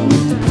mine.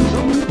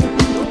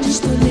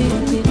 Just a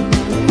little bit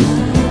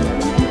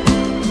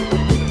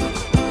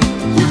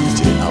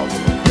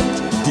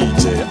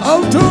DJ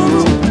Alton.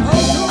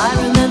 I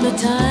remember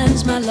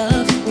times, my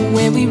love,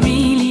 when we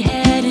really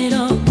had it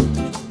all.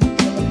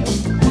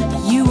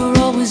 You were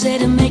always there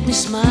to make me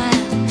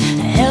smile,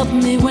 help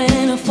me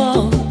when I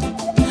fall.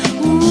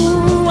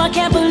 Ooh, I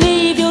can't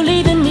believe you're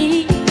leaving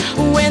me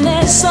when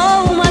there's so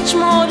much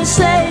more to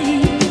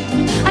say.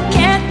 I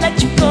can't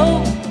let you go.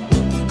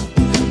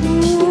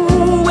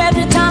 Ooh,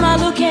 every time I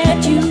look at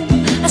you,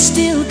 I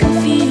still can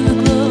feel a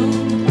glow.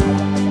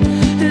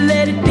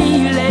 Let it be,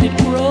 let it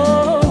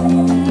grow.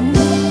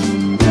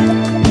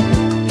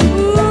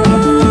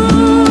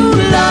 Ooh,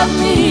 love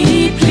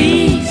me,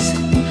 please.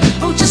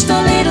 Oh, just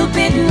a little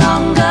bit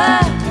longer.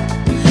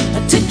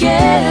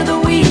 Together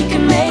we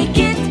can make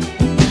it.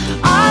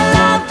 Our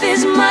love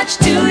is much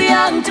too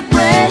young to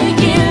break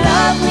it.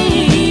 Love me,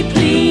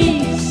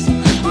 please.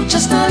 Oh,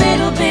 just a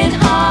little bit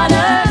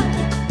harder.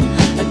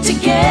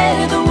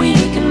 Together we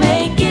can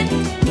make it.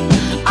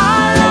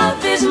 Our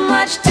love is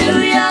much too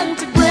young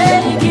to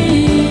break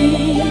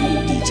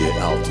it. DJ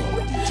Alton.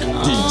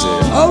 DJ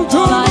All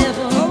I Alton.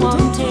 ever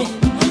wanted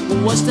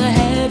was to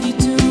have you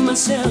to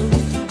myself.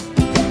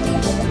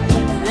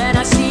 Then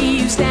I see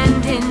you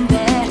standing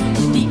there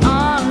in the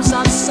arms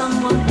of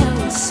someone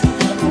else.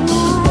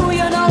 Ooh,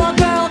 you know a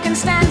girl can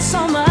stand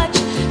so much,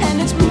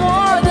 and it's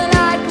more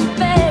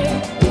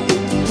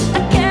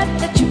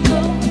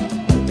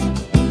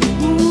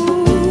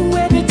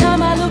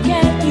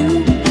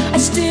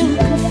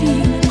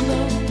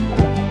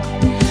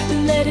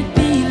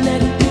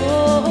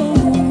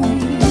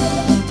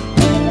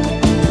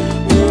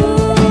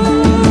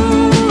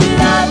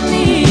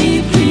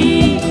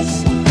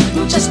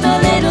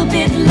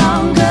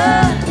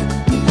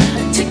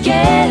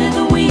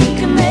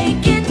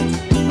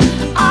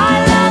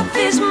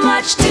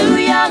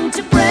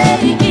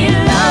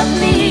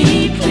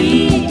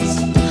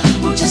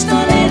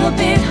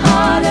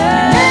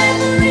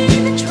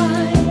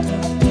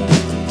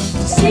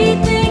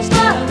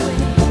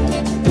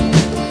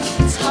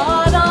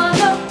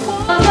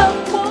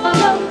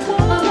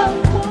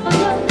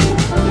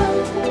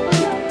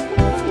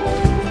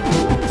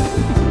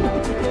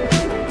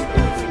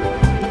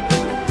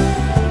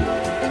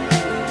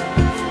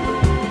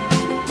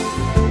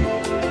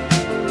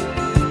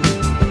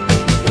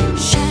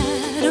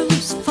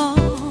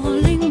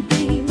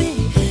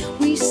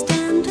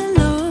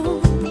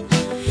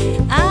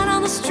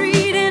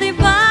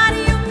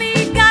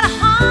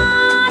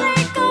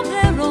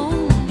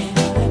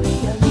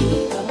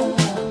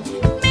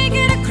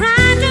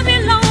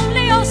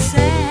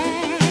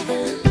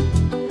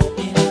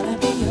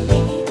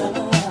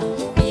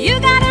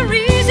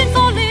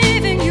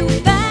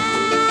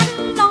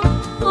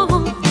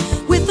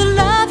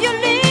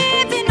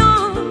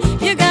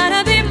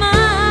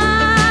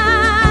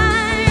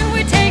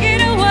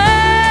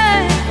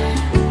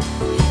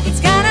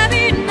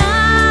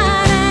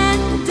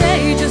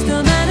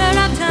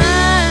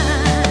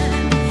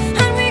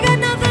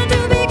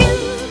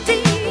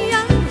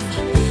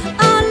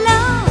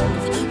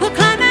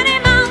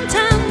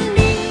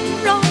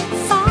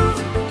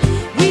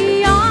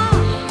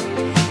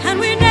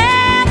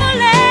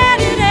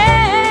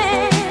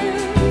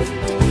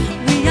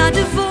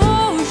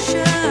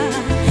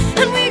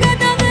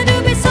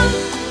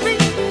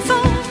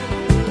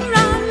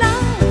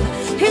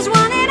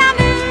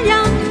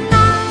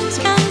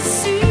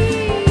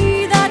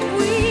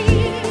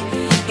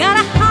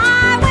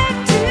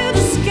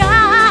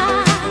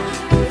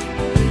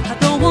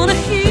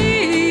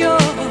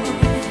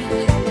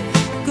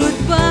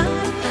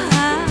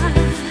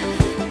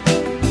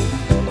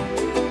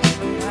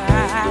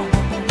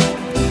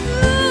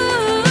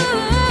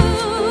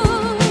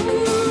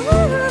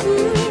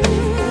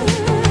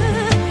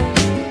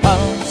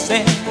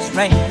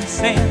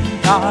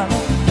darling,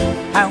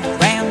 how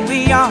grand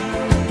we are.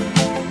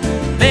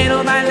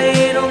 Little by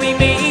little we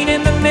meet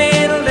in the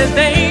middle. There's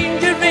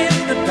danger in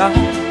the dark.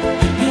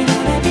 You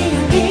gotta be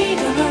a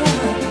leader,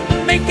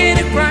 making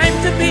it right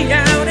to be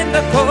out in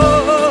the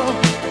cold.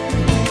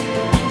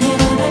 You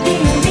gotta be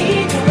a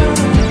leader,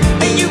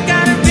 and you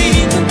got a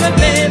reason for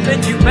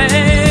living. You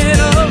better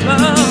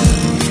love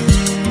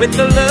with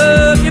the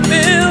love you're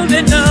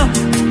building up.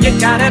 You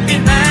gotta be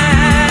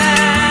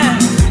mine.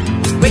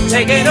 We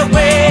take it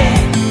away.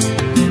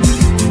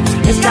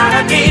 It's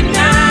gotta be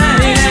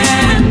night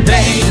and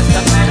day. It's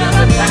the matter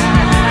of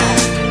time,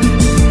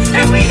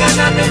 and we got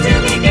nothing to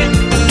begin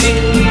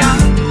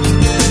beyond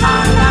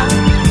our love.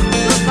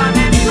 We'll find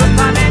any, we'll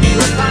find any,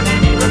 we'll find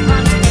any, we'll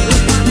find any,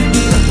 we'll find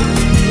any, we'll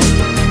find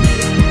any.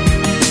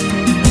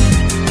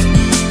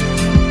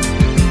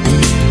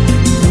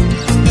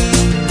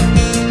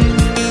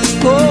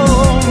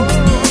 Oh,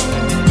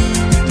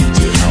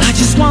 I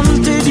just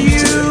wanted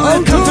you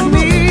to comfort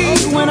me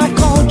when I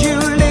called you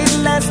late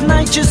last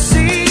night. You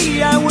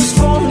see, I was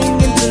falling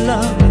into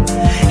love.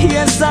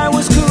 Yes, I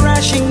was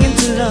crashing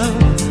into love.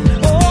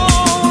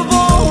 Oh, of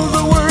all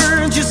the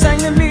words you sang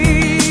to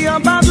me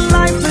about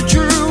life, the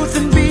truth,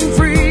 and being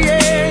free,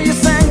 yeah, you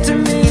sang to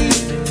me.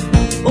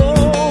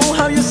 Oh,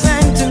 how you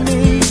sang to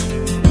me.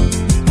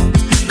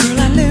 Girl,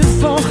 I live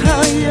for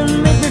how you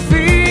make me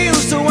feel.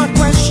 So I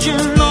question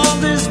all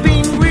this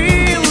being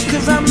real,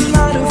 'cause I'm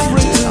not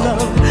afraid to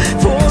love.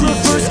 For the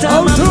first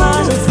time, I'm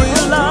not afraid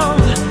of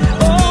love.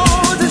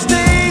 Oh, this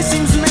day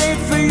seems made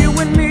for you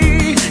and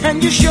me, and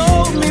you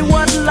showed me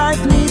what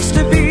life needs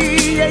to be.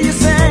 Yeah, you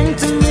sang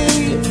to me.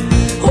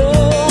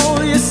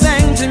 Oh, you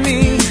sang to me.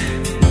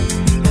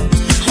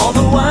 All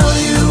the while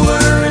you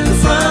were in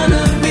front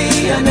of me,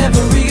 I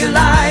never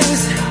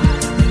realized.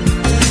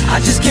 I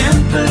just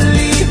can't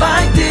believe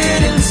I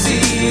didn't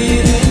see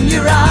it in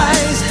your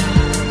eyes.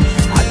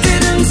 I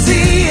didn't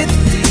see it.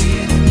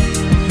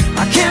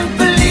 I can't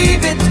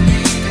believe it.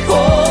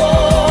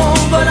 Oh,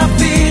 but I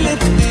feel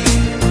it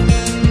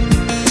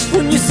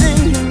when you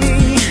sing to me.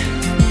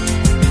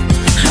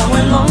 How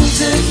I long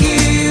to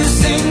hear you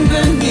sing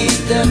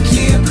beneath the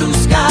clear blue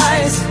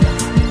skies.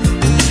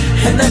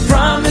 And I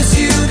promise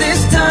you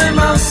this time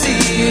I'll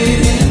see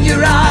it in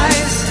your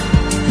eyes.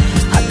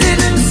 I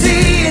didn't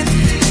see it.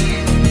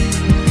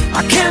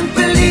 I can't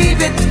believe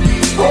it.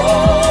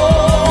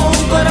 Oh,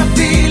 but I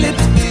feel it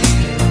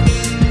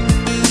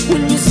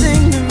when you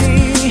sing to me.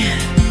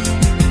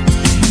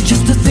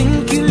 Just to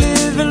think you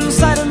live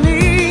inside of me,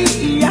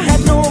 I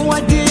had no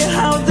idea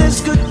how this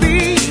could be.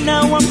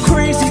 Now I'm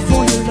crazy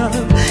for your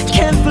love.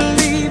 Can't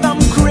believe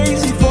I'm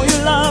crazy for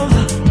your love.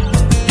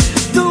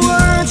 The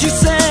words you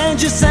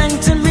said, you sang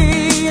to me,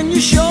 and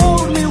you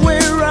showed me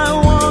where I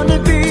wanna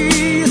be.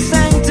 You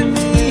sang to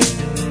me.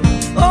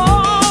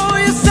 Oh,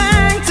 you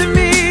sang to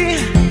me.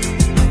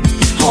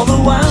 All the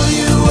while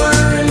you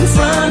were in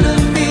front of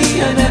me,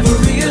 I never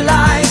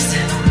realized.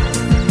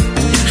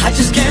 I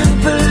just can't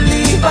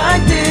believe I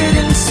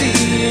didn't see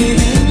it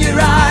in your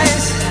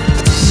eyes.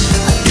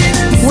 I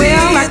didn't see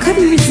Well, I it.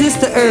 couldn't resist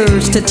the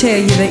urge to tell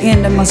you the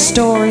end of my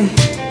story.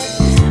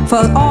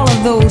 For all of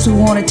those who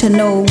wanted to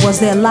know, was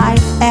there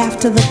life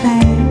after the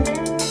pain?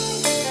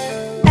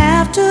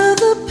 After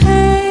the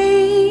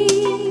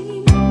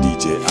pain,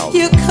 DJ Alton.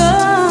 you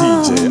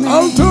come DJ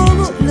Alton.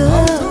 to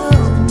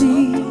love me,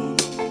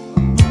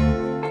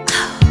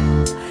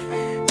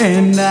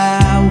 and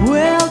I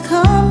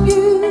welcome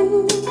you.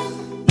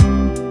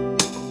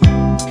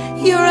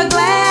 You're a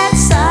glad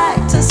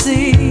sight to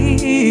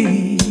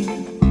see.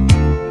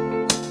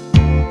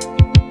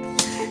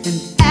 And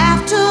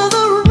after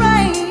the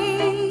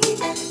rain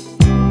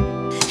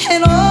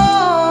and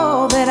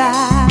all that I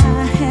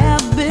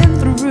have been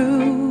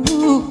through,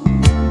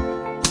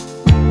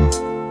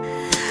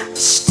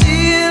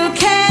 still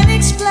can't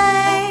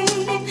explain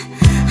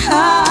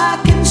how I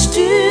can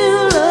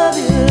still love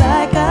you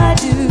like I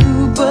do.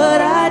 But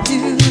I do,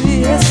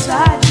 yes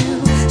I do,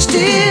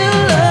 still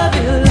love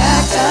you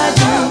like I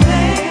do.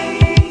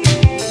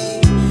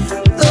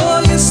 Though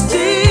you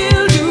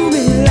still do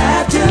me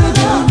like you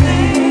do.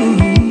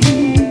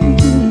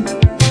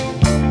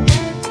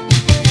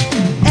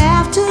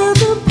 After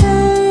the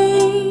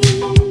pain,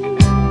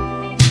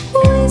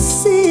 we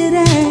sit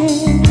and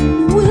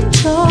we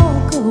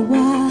talk a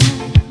while,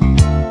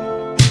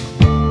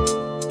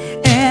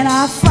 and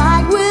I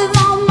fight with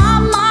all my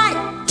might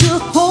to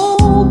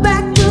hold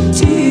back the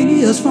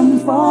tears from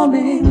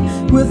falling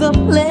with a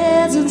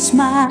pleasant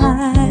smile.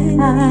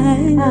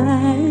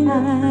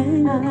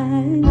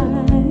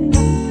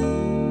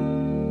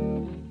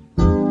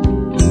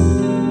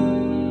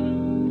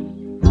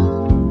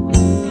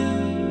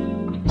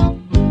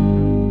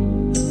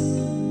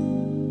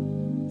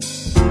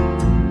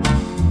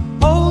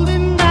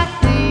 Holding back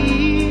the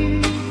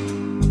years,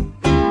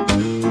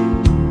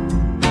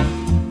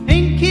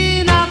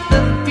 thinking of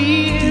the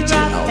fear DJ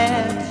I've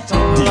had so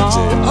DJ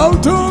long.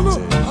 Alton.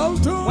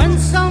 Alton. When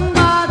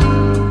somebody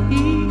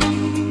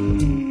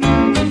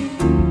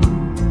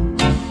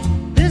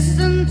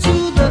listen to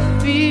the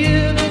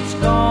feeling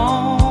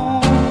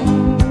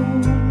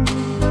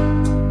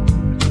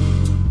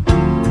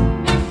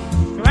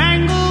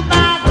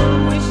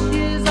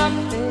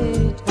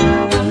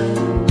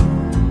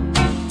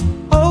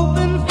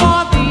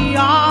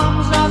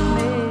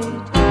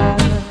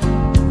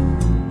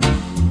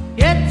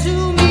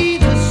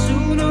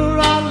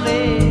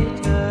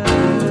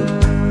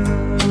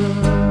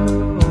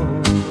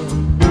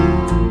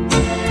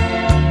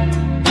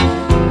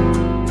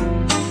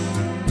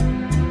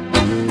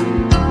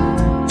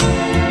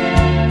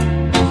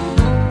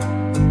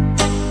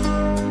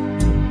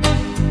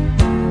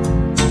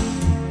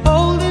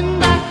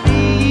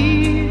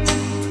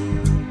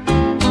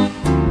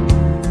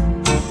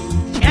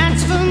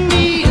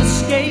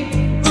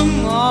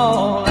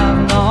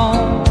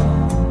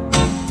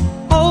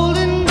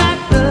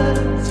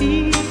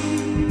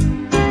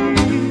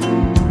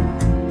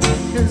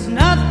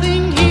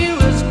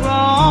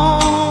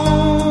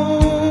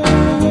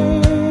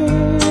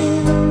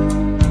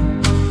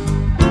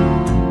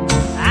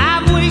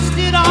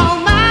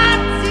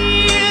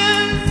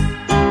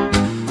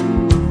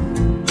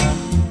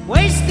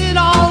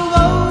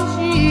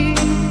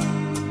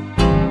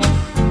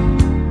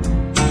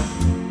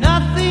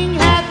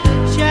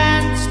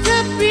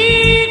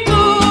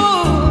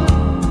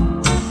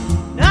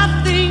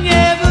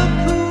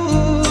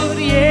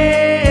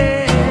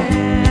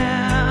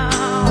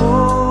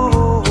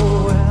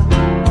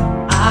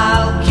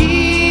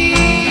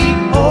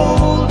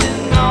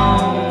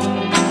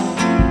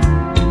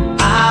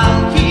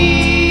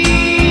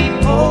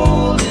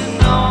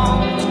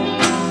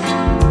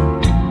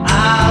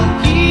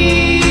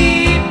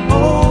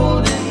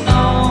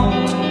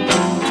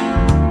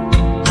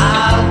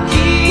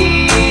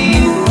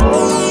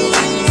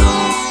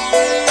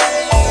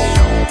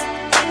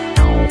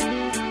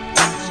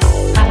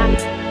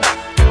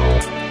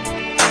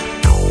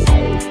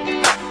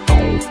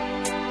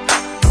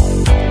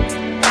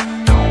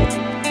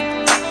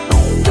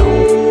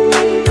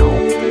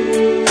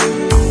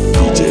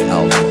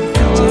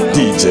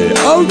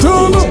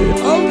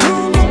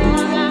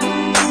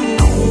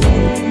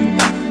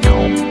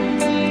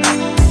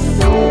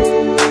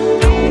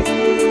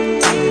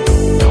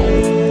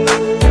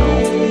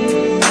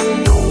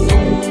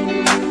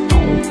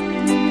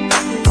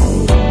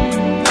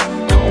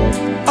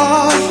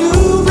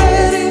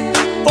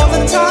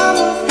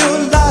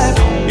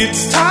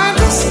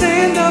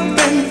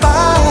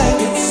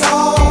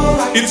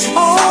It's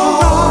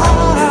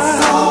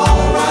alright.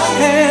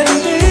 Hand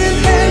in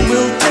hand,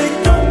 we'll take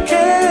a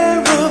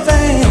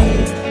caravan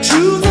to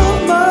the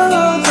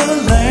motherland.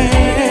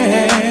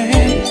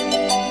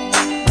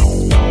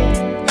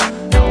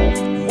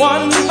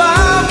 One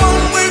by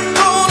one, we're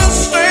gonna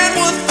stand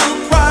with the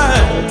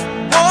pride,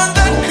 one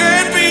that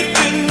can't be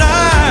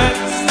denied.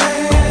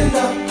 Stand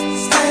up,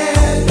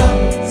 stand up,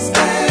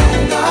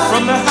 stand up.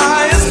 From the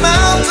highest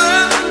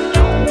mountain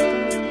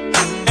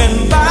and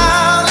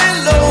valley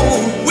low,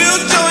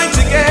 we'll join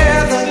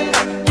together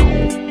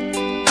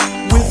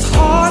with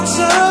hearts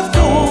of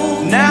gold.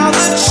 Now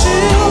the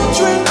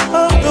children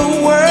of the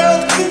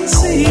world can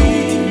see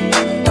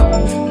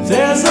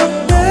there's a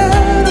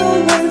better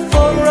way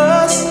for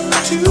us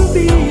to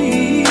be.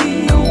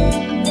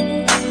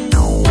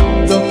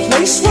 The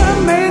place where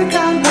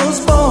mankind was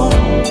born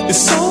is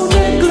so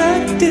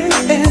neglected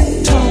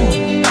and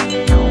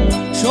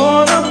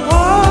torn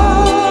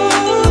apart.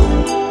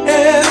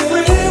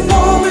 Every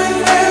woman,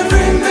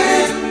 every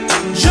man,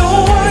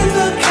 join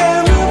the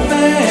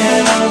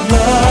caravan of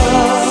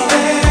love.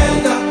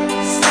 Stand up,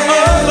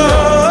 stand up,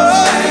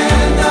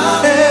 stand up.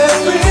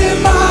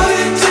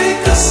 Everybody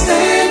take a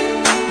stand.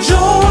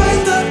 Join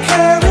the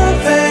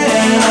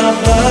caravan of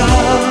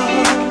love.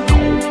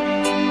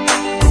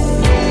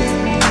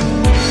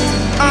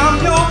 I'm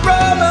your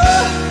brother.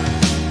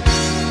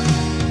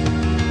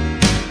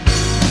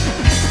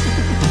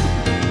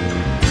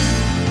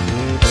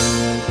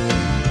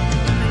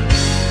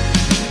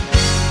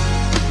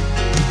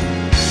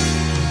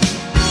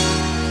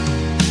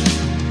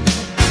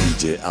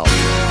 DJ Alto.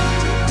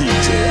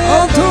 DJ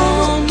Alto.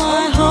 Although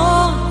my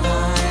heart, I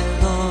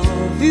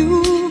love you,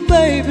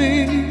 baby.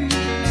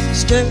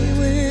 Stay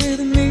with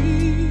me,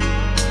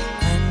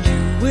 and you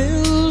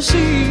will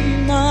see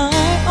my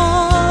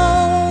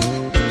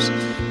arms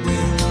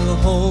will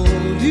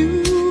hold you,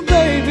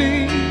 baby.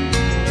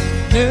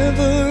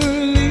 Never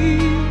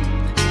leave,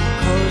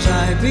 'cause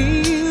I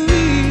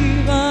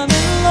believe I'm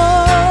in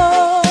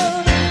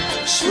love.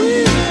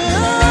 Sweet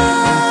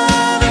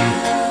love,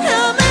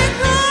 hear me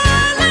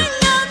calling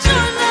out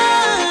your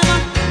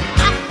name.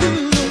 I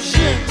feel no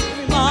shame,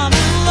 I'm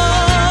in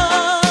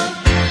love.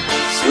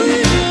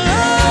 Sweet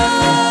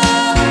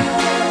love,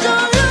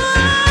 don't you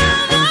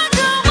ever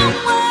go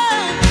away.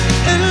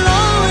 It'll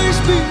always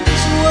be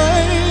this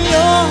way.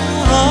 Your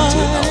heart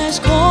is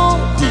cold.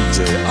 DJ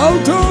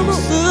Alto.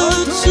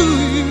 Good to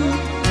you,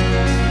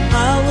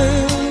 I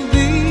will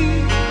be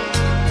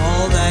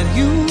all that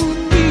you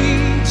need.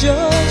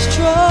 Just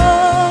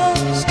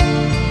trust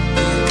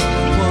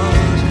what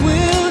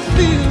we're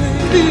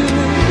feeling.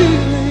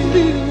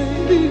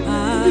 I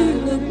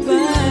look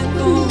back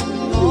on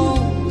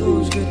all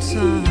those good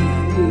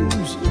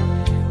times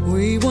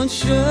we once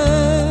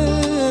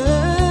shared,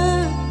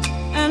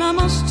 and I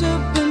must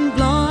have been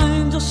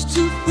blind just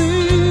to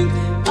think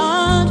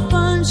I'd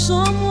find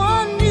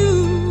someone new,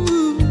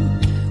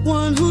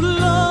 one who'd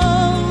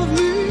love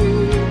me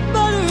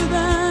better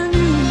than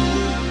you.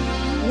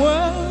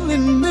 Well,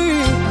 it may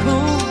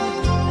come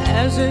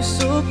as a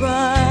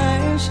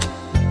surprise.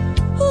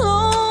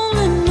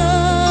 Loneliness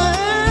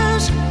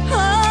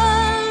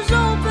has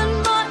opened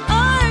my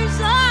eyes.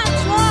 I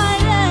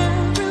tried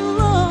every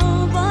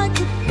love I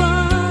could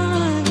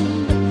find.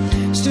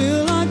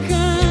 Still, I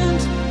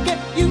can't get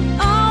you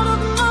out of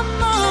my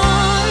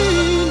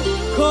mind.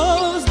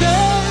 'Cause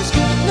there's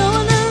no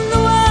one in the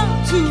world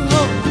to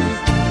hold me.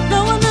 No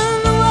one in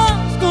the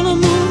world's gonna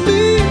move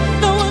me.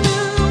 No one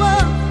in the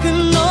world can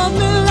love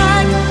me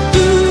like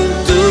you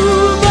do,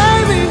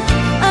 baby.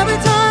 Every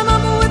time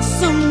I'm with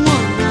someone,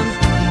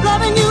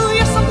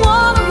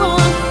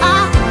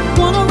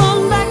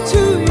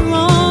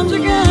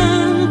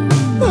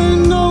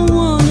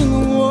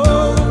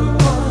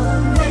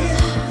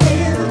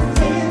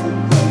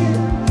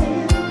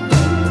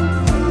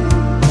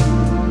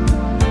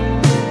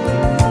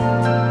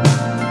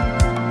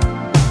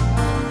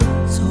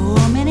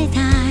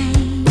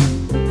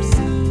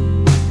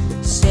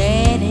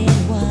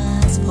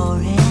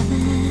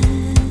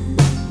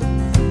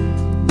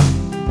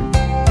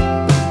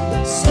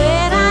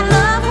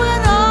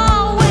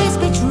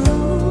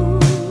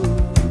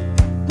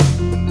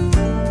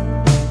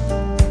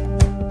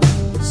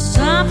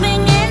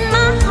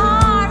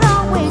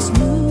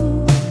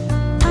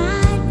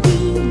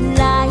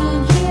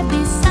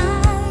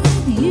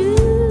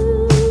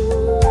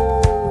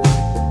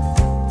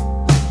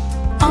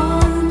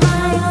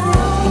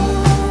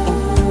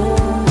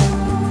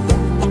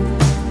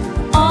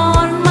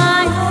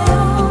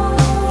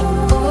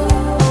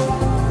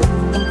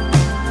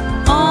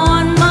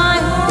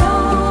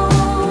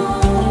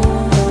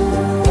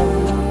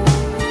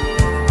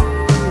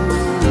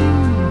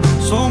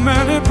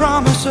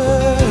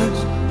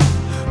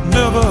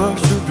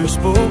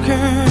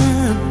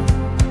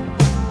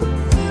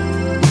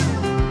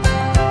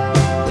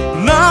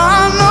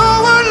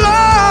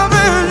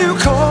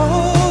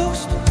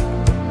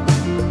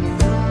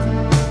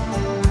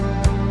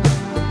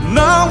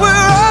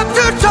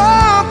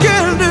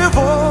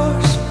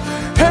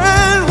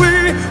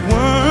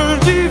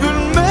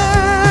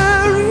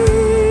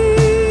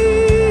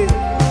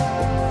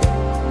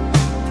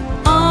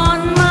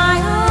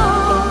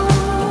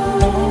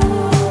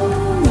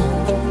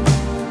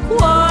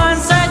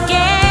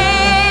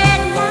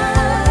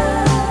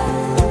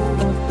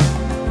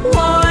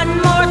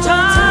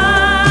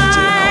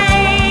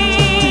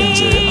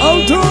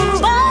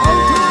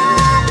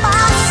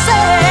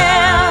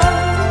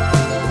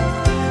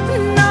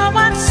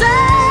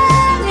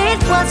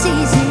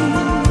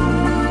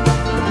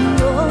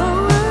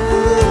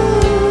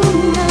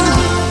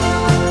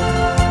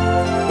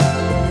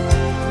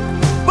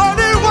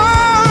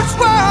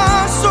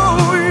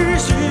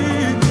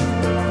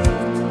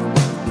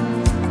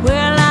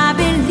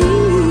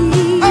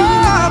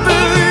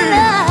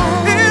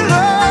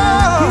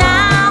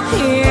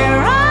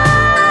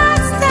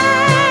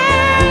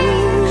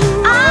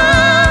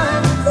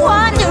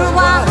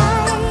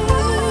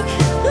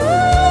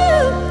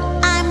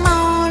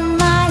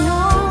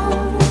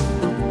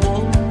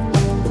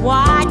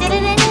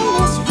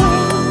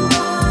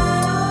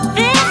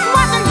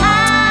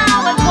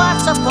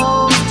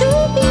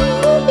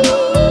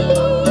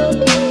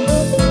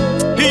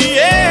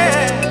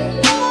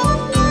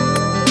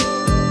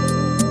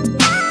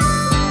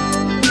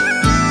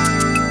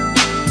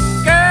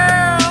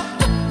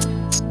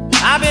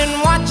 I've been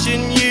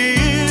watching you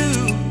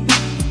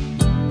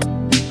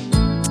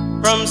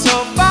from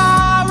so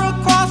far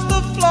across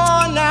the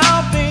floor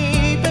now,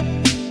 baby.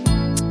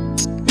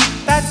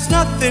 That's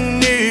nothing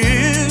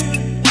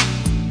new.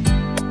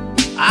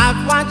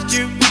 I've watched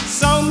you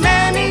so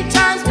many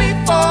times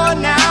before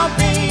now,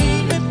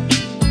 baby.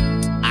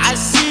 I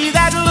see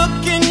that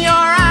look in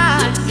your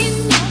eyes,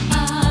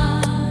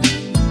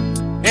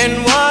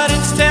 and what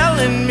it's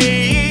telling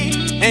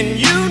me. And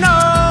you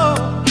know,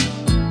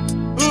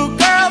 ooh,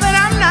 girl, that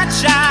I'm not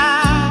shy.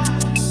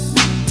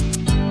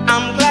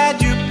 I'm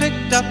glad you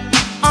picked up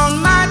on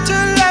my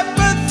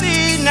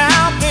telepathy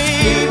now,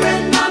 baby. You're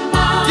in my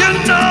mind. You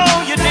know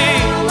you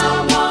did. Girl, I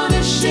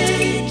wanna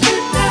shake you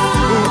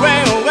down.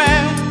 Well,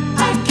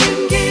 I can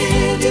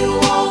give you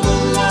all the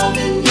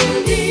loving you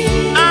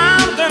need.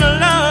 I'm gonna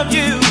love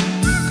you.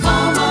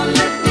 Come on,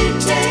 let me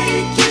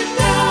take you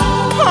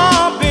down.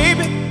 Oh,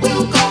 baby,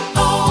 we'll go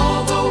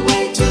all the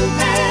way to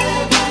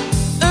heaven.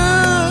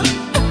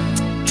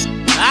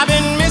 I've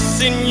been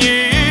missing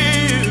you,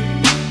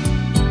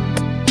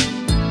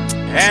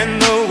 and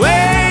the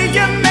way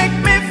you make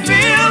me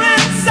feel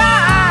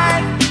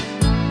inside.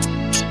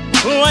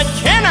 What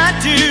can I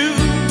do?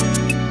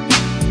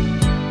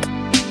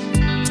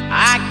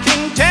 I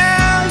can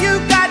tell you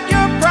got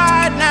your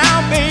pride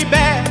now,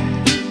 baby.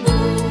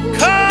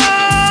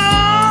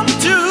 Come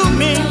to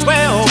me,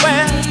 well,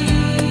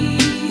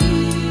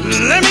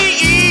 let me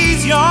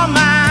ease your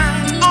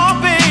mind, oh,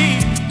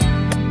 babe.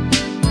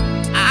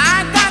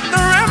 I got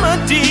the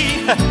remedy,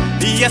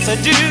 yes I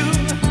do.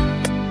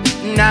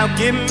 Now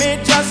give me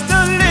just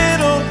a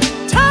little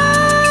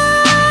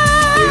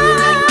time. You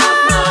make my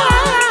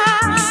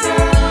mind.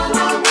 Girl,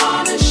 I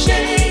wanna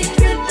shake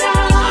you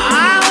down.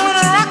 I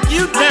wanna rock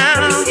you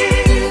down. I can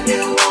give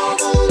you all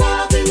the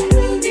loving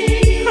you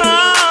need.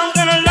 I'm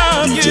gonna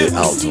love DJ you.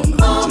 Alton.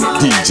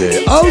 DJ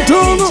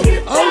Alton.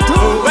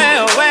 Alton.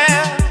 Well,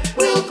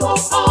 we'll go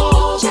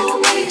all the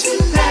way to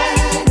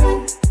heaven.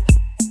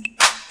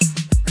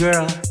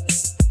 Girl,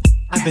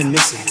 I've been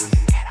missing you.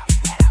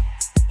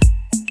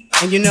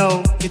 And you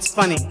know, it's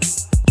funny.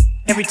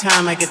 Every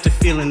time I get to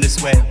feeling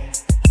this way,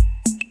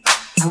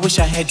 I wish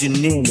I had you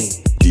near me.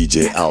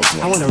 DJ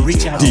Alton. I want to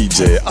reach out.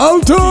 DJ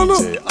Alton.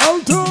 DJ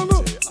Alton.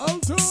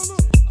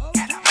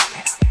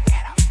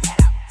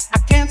 I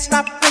can't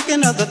stop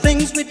thinking of the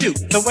things we do.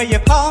 The way you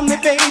call me,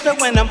 baby,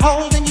 when I'm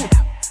holding you.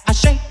 I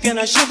shake and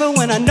I shiver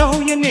when I know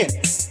you're near.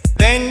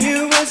 Then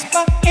you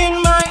whisper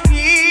in my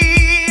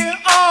ear,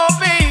 oh,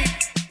 babe,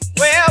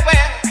 well.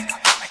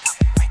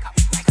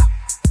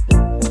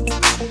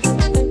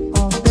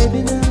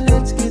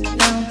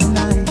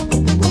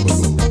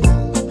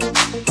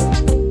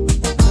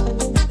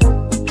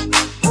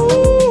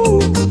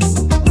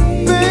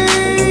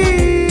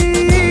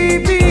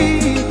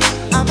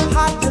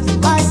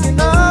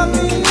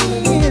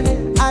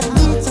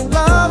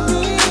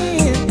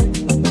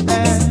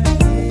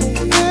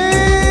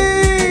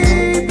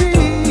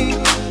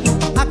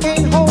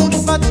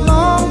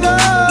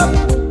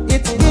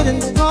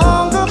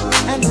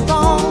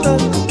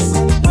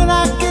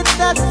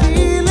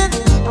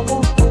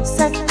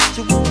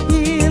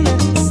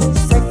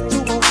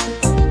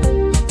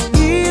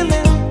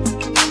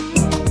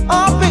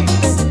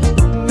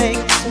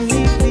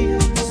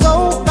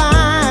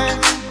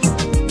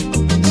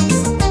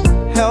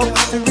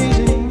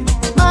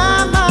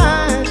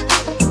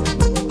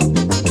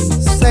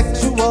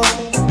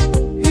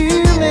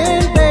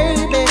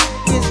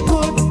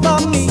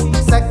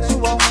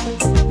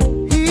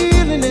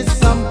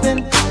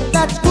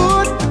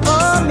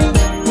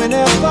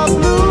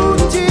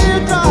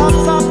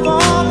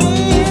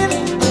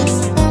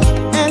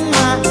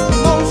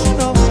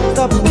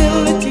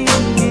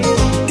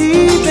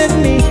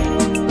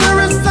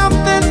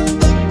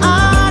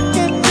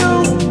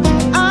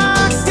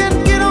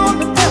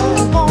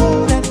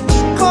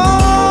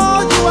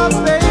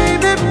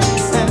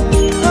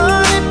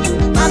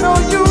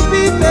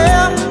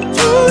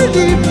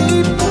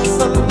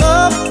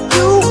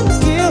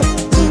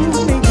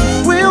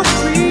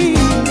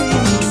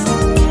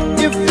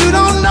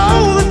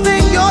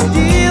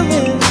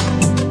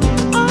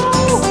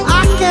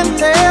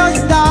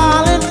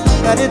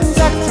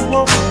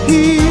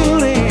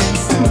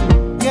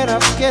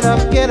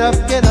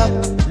 Get up,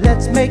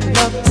 let's make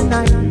love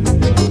tonight.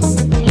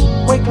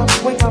 Wake up,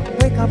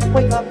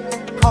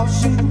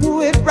 'cause you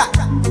do it right.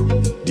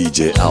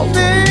 DJ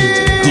Alton.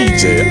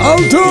 DJ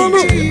Alton.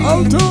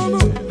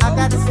 Alton. I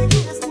got to see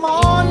you this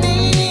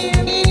morning.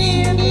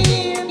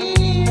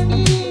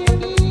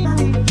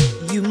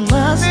 You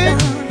must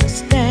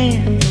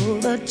understand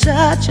the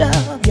touch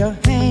of your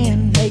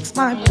hand makes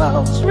my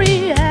pulse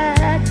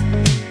react.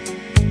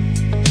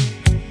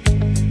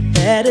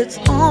 That it's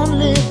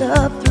only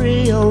the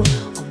thrill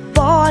of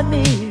boy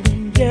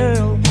meeting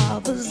girl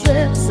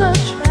opposites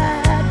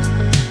attract.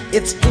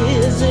 It's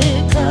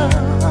physical,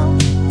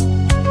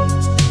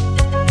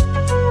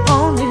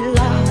 only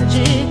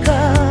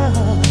logical.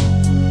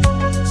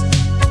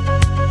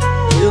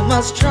 You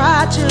must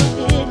try to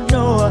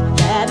ignore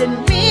that it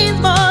means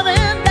more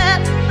than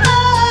that.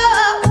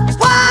 Oh,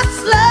 what's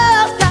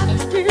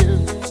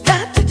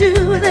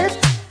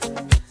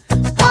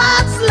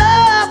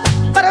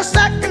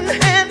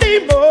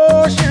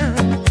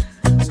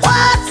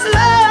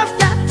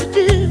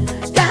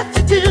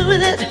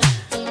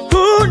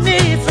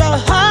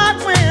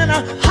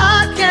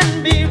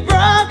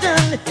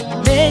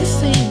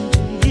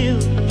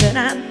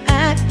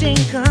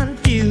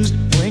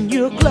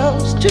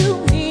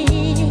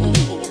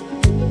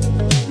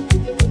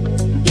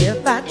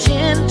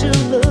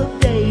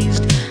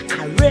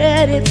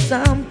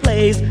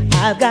phrase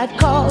I've got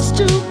cause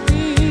to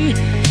be.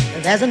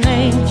 There's a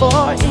name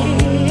for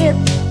it.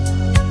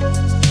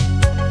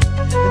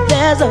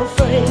 There's a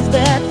phrase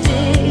that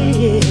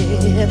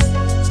fits.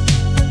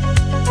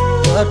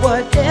 But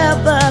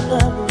whatever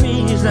the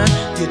reason,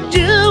 you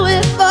do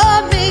it for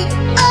me.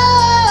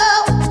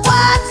 Oh,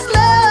 what's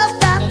love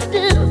got to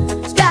do?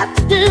 It's got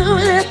to do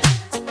with it.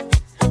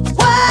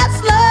 What's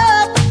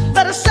love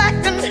but a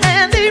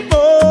second-hand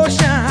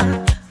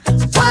emotion?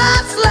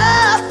 What's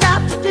love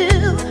got to do?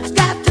 It's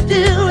got to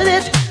do with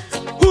it.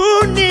 Who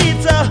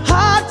needs a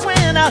heart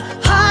when a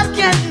heart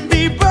can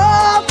be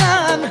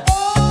broken?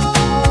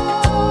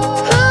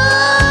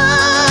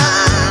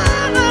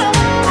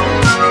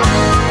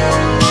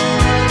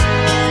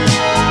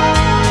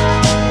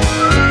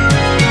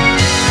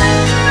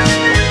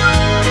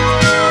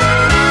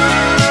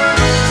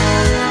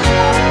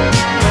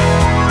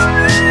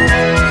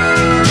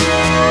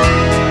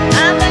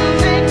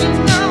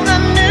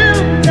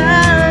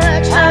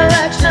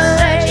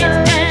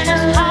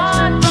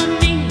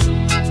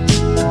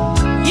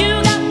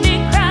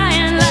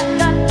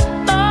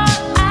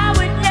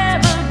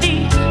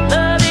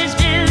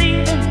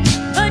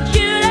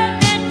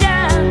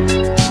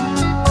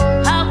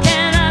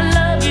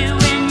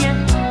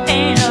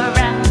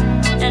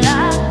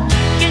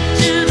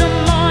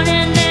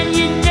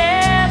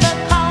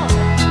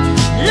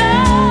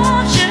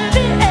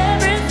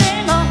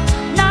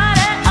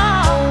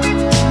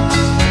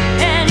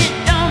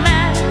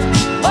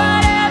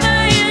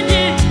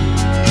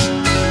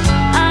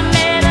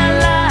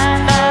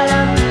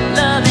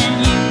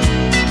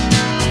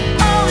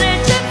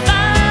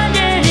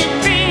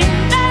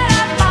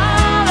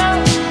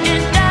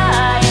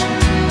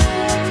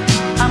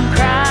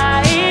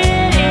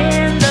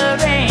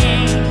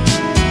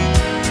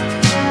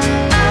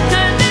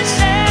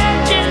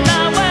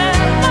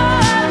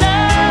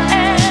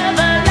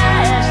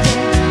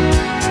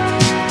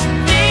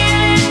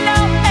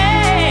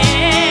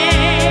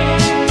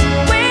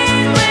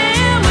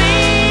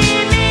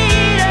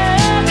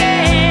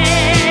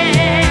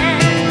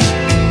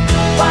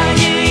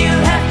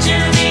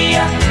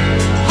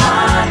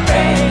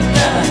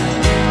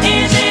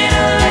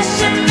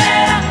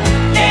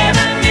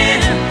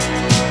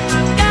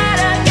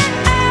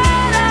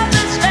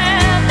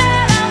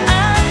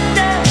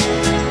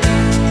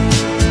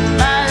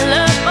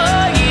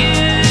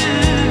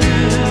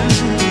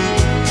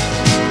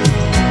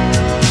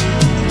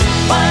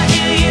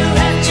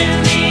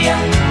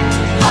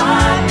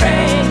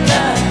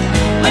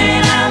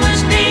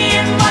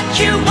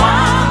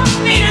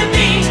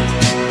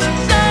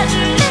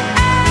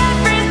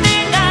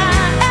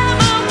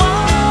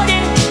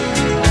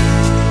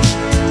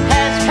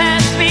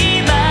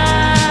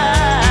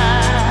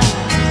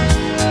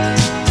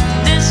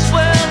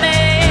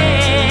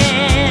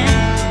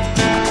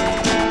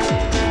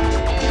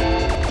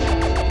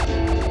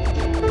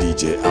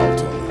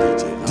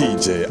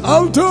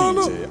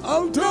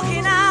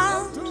 Looking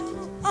out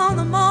on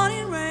the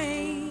morning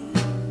rain,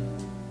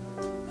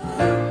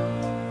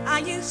 I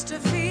used to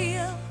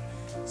feel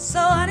so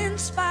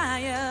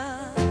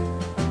uninspired.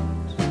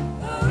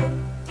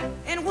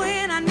 And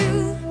when I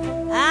knew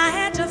I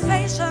had to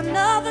face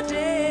another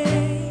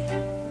day,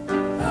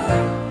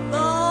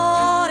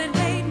 Lord, it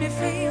made me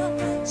feel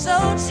so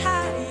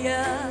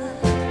tired.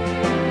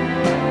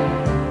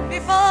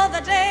 Before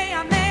the day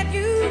I met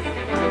you,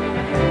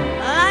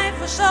 life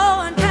was so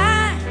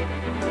unkind.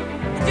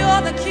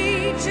 You're the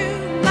key to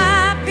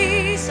my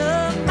peace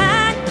of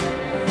mind.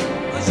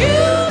 'Cause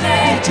you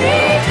make me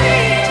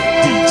feel.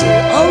 DJ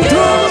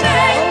You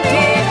make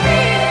me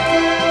feel.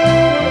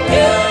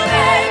 You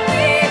make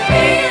me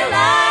feel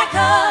like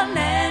a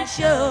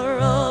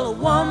natural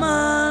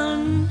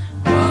woman.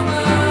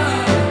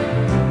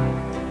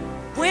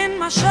 When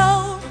my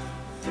soul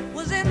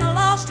was in the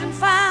lost and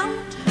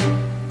found,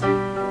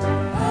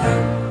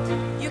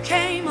 you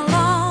came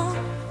along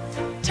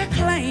to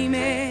claim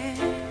it.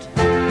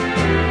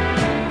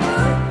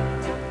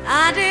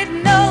 I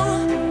didn't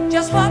know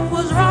just what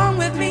was wrong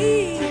with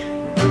me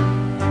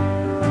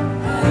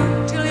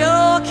till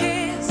your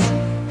kiss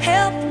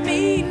helped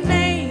me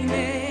name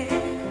it.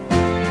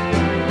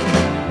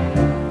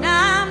 Now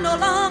I'm no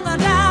longer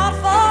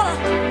doubtful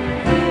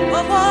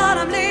of what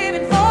I'm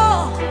living for.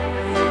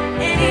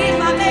 And if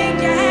I make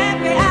you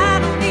happy, I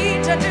don't need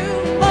to do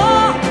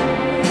more.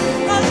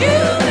 'Cause you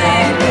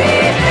make me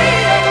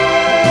feel.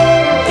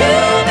 You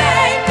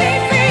make me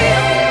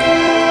feel.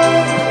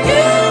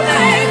 You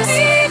make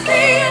me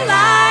feel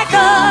like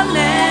a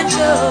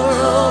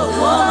natural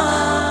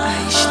woman.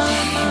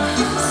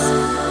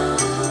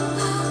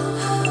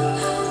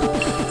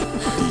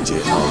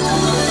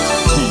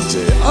 DJ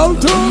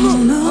Alton.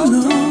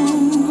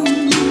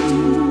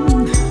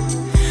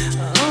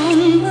 On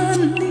my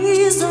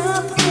knees I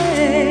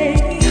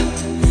pray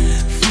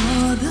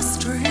for the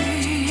strength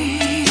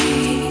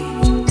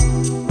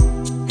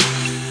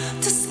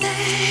to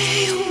stay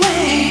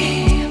away,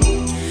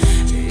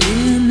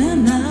 in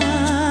and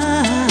out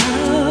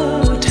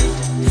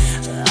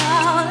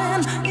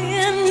and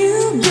in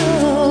you go.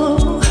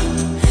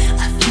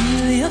 I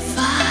feel your fire.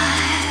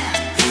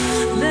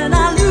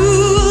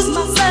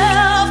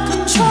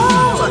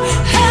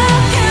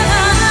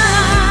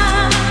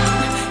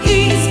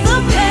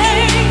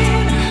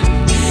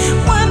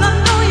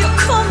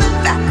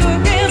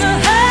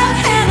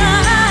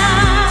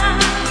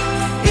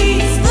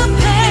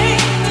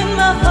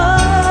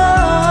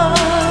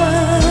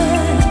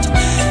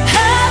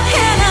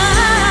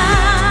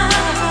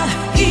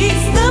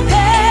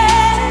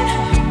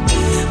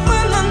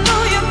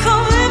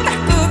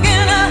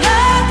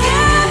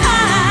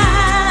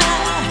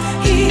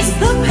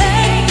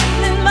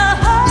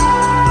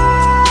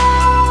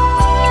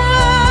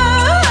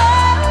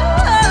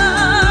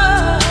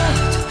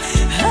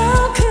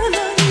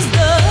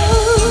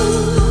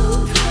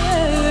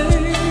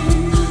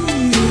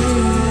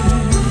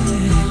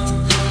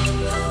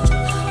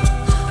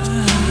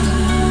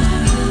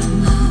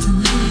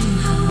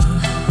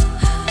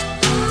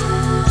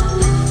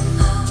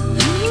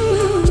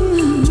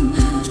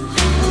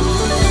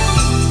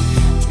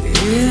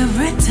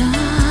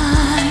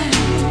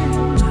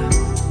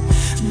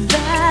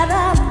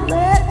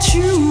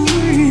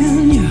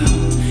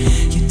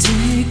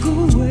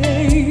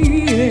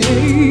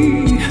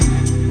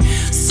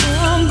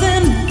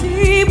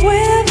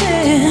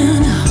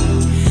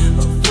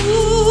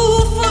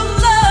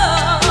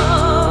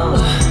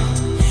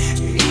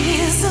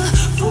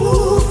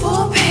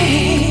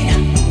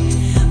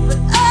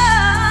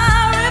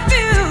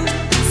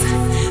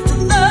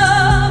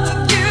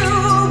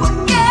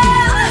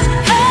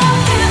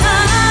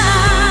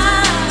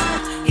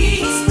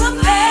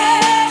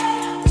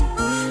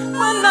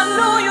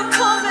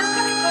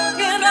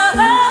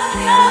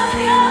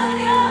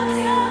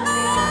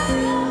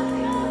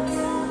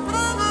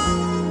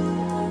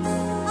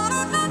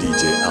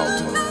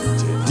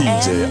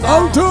 DJ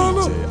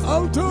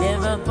Alton.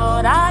 Never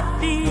thought I'd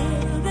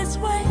feel this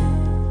way.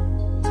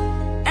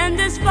 And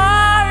as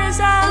far as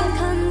I'm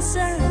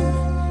concerned,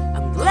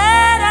 I'm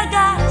glad I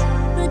got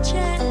the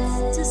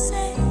chance to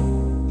say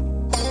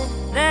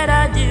that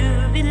I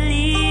do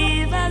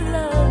believe I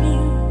love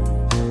you.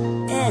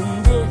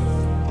 And if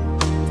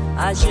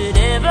I should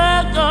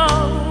ever go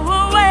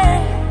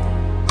away,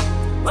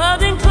 well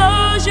then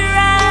close your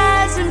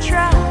eyes and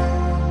try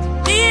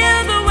to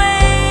feel the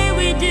way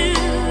we do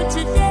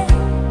today.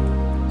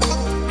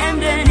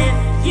 And then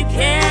if you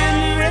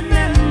can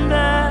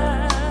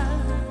remember,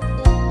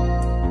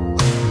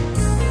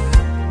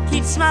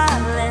 keep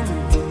smiling,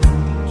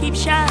 keep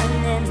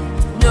shining,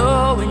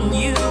 knowing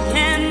you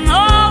can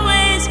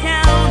always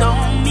count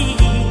on me.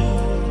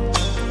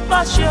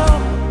 For sure,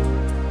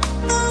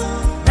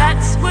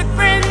 that's what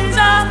friends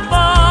are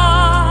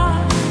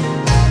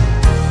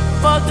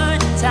for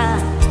good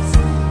times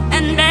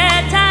and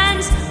bad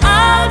times.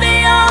 I'll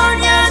be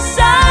on your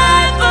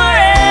side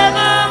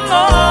forevermore.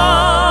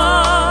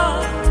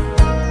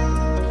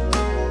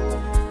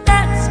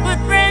 That's what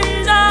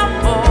friends are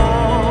for.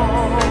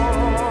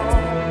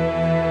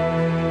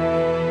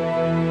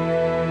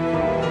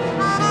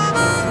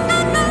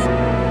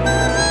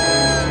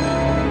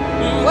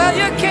 Well,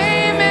 you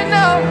came in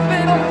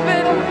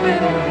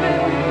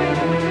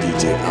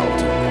DJ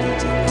Alton.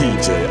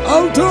 DJ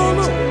Alton.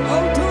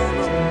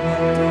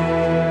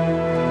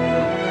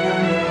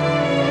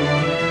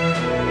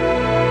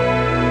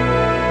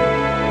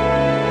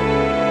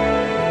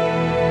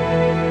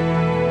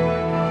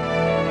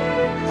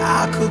 I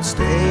could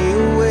stay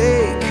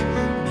awake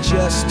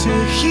just to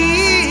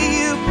hear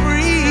you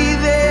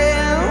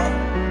breathing.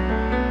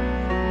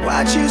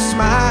 Watch you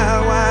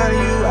smile while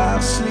you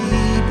are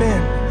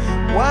sleeping,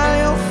 while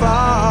you're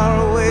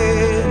far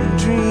away and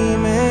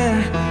dreaming.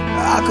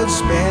 I could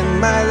spend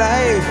my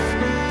life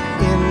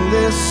in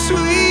this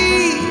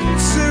sweet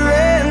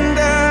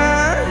surrender.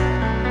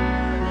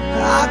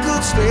 I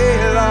could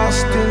stay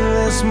lost in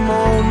this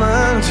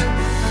moment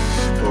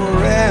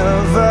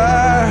forever.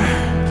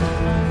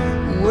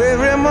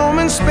 Every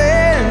moment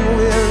spent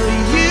with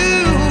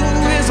you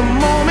is a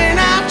moment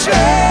I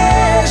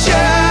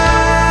treasure.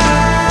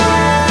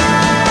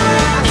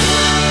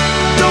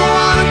 Don't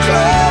wanna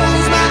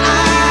close my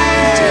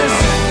eyes,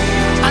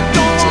 I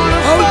don't wanna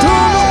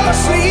fall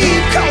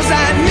asleep, 'cause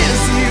I miss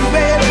you,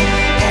 baby,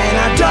 and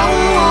I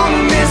don't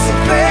wanna miss a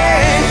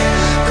thing.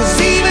 'Cause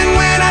even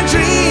when I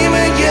dream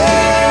of you,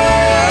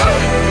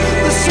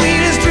 the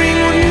sweetest dream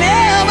would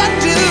never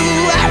do.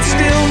 I'd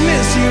still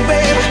miss you,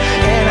 baby,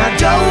 and I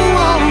don't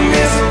wanna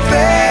miss a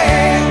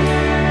thing.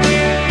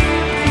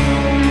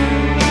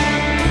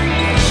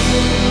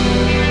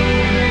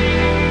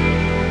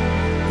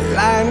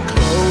 Lying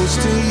close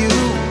to you,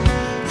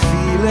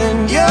 feeling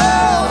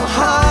your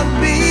heart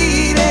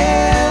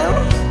beating,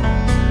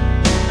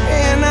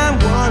 and I'm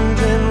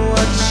wondering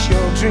what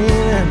you're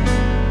dreaming,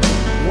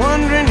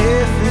 wondering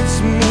if it's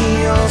me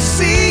you're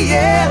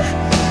seeing.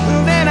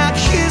 Then I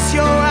kiss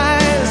your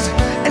eyes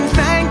and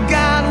thank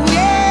God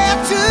we're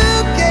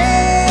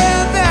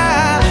together.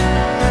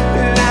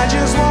 And I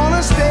just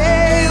wanna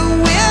stay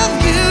with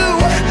you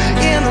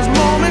in this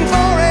moment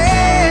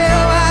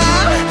forever,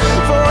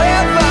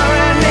 forever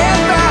and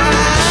ever.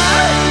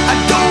 I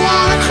don't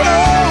wanna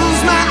close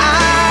my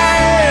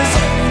eyes,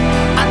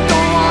 I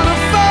don't wanna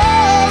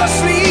fall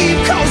asleep,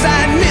 'cause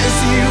I miss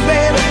you,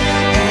 baby,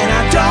 and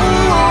I don't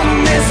wanna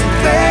miss a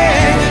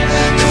thing.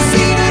 'Cause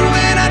even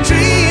when I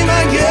dream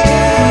of you,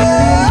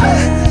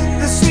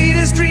 the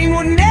sweetest dream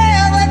would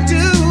never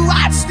do.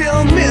 I'd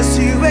still miss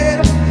you,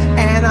 baby,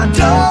 and I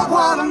don't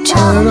wanna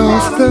Turn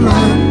off the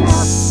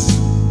lights,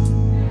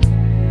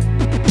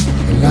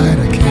 light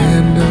a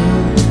candle.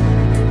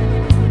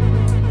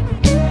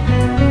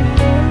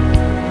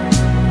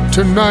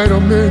 Tonight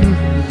I'm in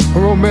a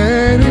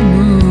romantic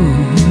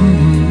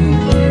mood,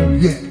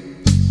 yeah.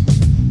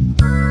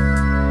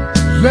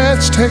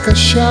 Let's take a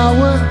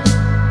shower,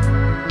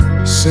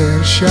 say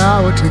a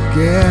shower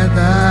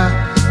together,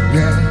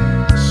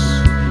 yes.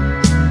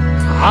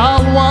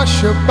 I'll wash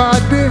your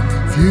body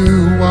if you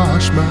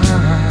wash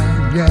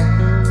mine, yes.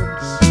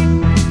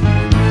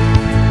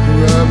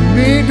 Rub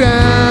me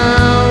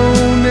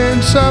down in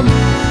some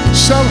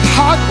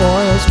hot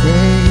oils,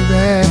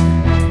 baby,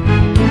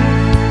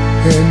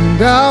 and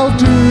I'll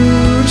do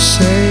the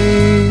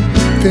same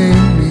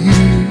thing to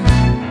you.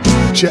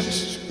 Just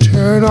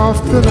turn off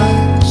the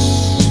lights,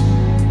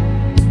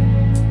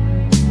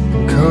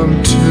 come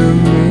to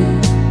me.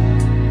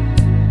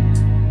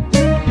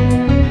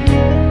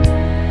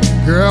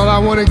 Girl, I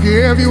wanna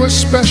give you a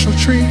special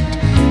treat.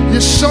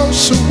 You're so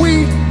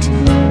sweet.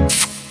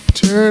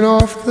 Turn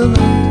off the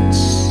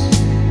lights,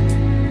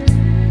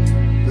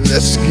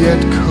 let's get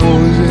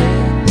cozy.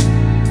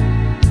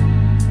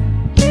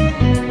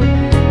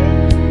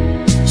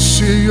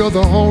 See, you're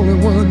the only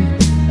one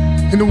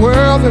in the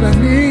world that I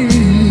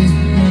need.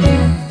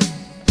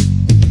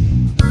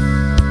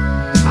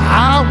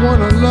 I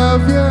wanna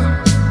love you,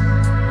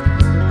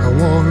 I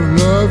wanna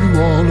love you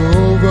all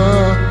over,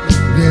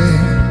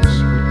 yes.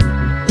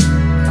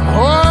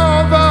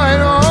 All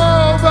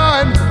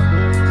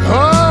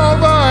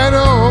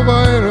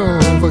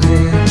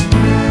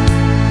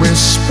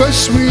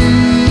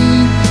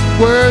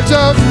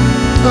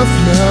enough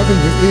love in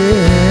your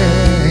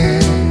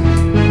ear.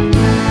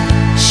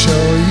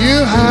 Show you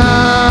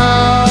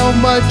how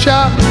much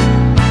I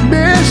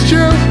missed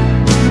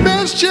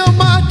you,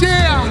 my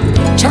dear.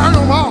 Turn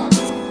them off.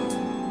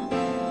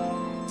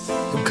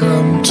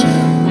 Come to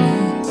me.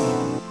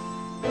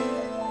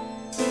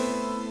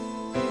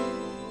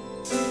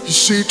 You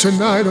see,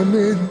 tonight I'm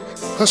in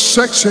a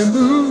sexy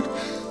mood,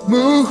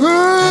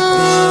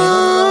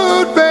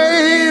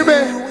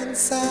 baby.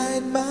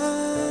 Inside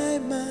my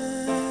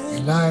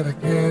mind, Light a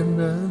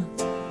candle,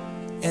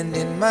 and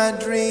in my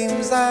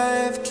dreams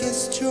I've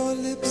kissed your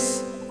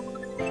lips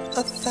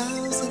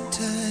 1,000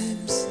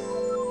 times.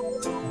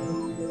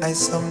 I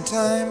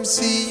sometimes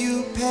see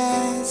you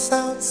pass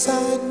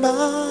outside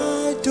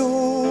my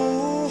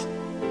door.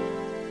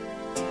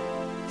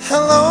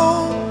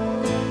 Hello,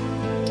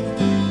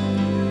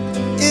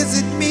 is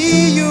it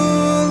me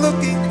you're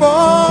looking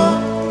for?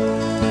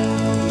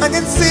 I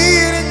can see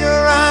it in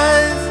your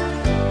eyes,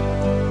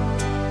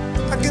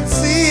 I can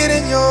see it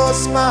in your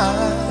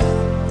smile.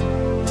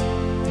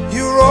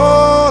 You're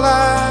all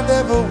I've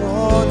ever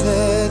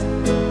wanted,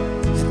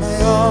 and my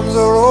arms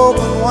are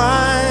open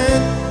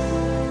wide.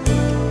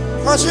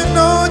 'Cause you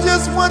know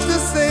just what to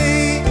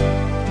say,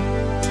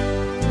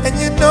 and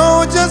you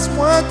know just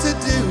what to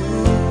do.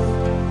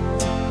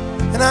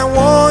 And I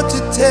want to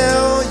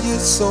tell you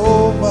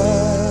so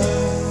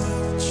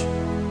much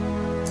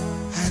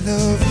I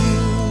love you.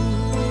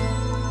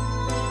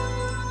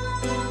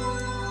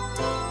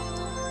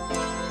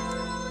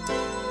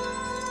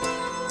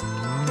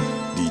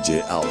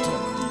 DJ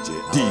Alton,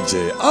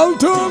 DJ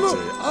Alton,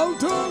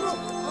 Alton.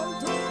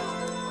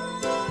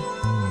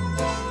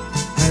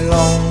 I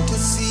long to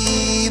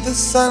see the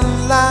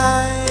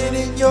sunlight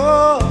in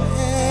your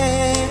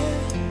hair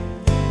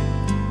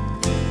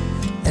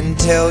and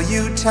tell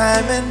you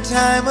time and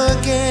time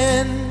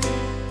again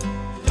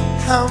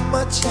how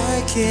much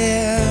I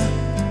care.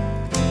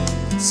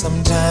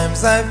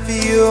 Sometimes I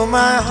feel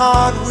my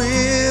heart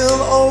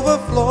will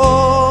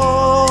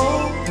overflow.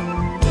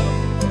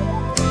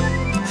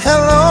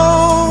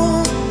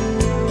 Hello,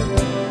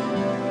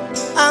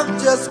 I've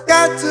just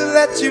got to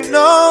let you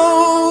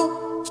know,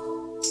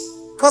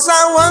 'cause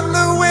I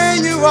wonder where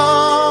you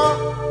are.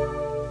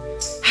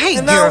 Hey,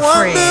 and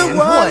girlfriend,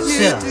 what's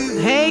you up? do.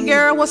 Hey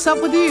girl, what's up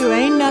with you?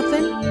 Ain't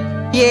nothing.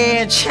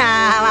 Yeah,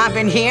 child, I've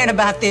been hearing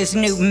about this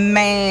new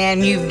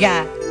man you've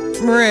got.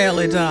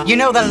 Really, Doc? You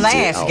know the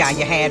last guy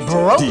you had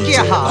broke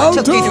your heart,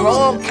 took you through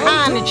all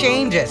kind of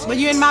changes. Well,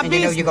 you in my and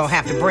business. you know you're gonna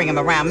have to bring him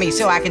around me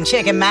so I can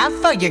check him out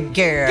for you,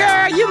 girl.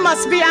 Girl, you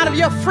must be out of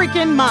your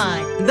freaking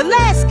mind. The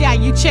last guy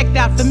you checked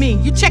out for me,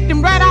 you checked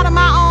him right out of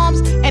my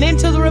arms and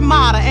into the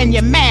Ramada, and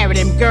you married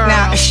him, girl.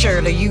 Now,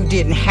 Shirley, you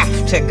didn't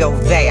have to go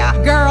there.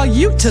 Girl,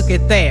 you took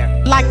it there.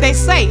 Like they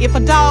say, if a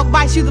dog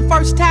bites you the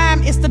first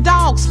time, it's the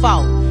dog's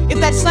fault. If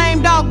that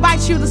same dog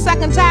bites you the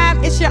second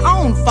time, it's your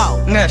own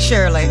fault. Now,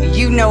 Shirley,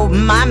 you know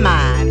my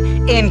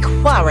mind.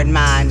 Inquiring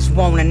minds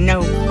wanna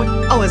know.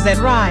 Oh, is that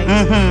right?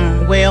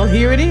 Mm-hmm. Well,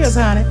 here it is,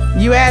 honey.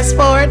 You asked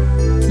for it,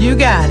 you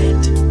got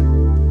it.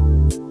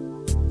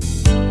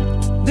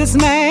 This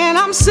man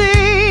I'm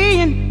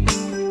seeing,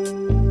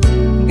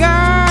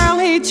 girl,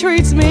 he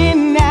treats me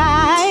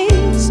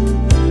nice.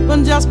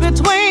 But just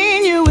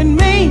between you and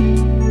me,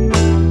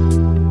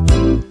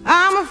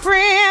 I'm a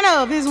friend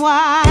of his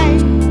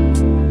wife.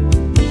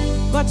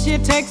 But she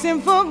takes him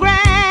for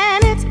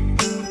granted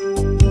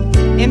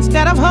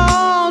instead of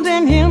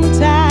holding him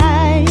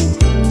tight.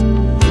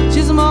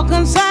 She's more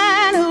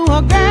concerned who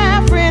her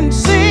girlfriend's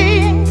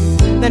seeing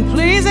than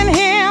pleasing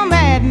him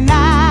at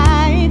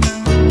night.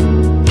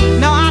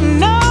 Now I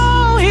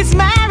know he's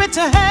married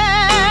to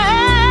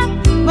her,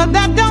 but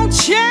that don't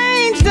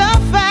change the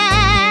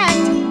fact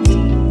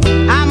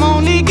I'm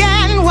only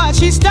getting what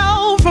she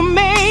stole from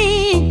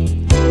me,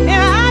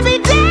 and I'll be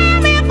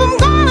damned if I'm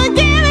gonna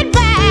give it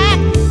back.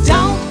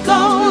 Don't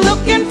go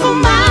looking for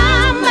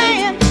my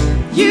man,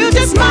 you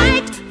just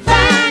might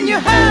find your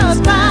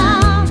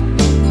husband.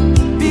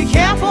 Be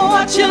careful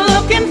what you're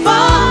looking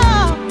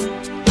for,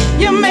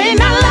 you may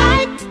not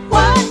like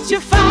what you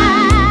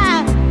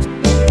find.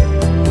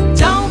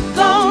 Don't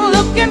go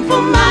looking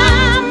for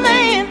my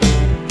man,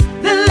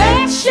 the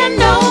less you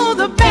know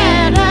the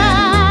better.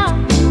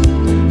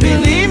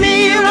 Believe me,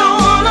 you don't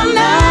wanna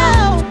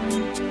know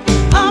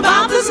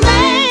about this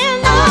man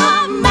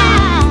of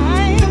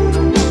mine.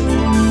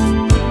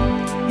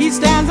 He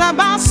stands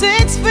about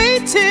 6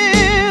 feet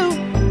 2,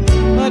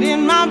 but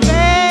in my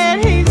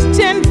bed he's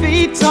 10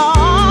 feet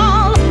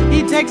tall.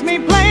 He takes me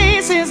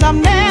places I've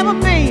never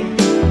been,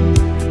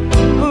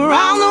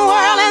 around the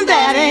world, and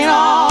that ain't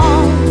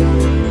all.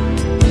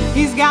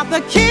 He's got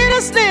the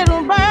cutest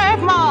little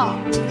birthmark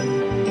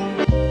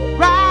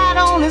right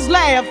on his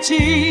left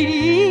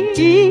cheek.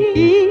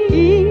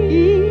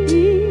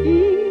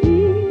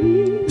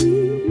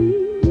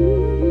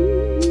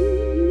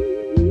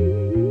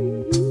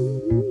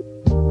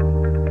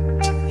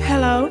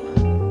 Hello?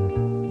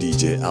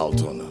 DJ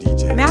Alton,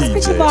 May I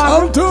speak to DJ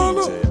Barbara? Alton,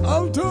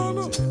 Alton.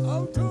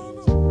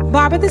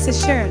 Barbara, this is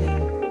Shirley.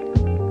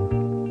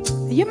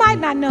 You might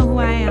not know who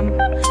I am,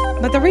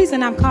 but the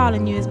reason I'm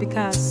calling you is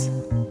because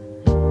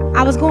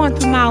I was going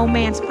through my old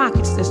man's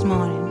pockets this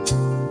morning,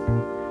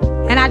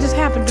 and I just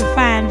happened to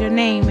find your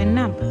name and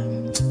number.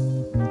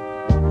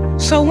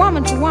 So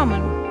woman to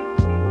woman,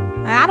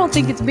 I don't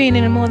think it's being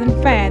any more than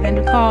fair than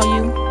to call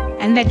you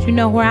and let you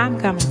know where I'm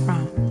coming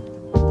from.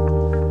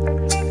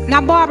 Now,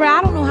 Barbara,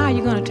 I don't know how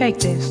you're gonna take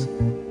this,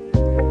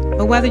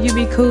 but whether you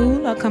be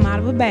cool or come out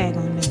of a bag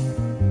on me,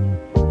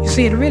 you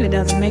see, it really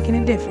doesn't make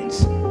any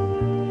difference.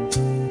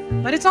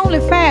 But it's only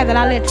fair that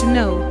I let you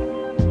know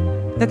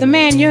that the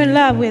man you're in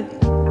love with,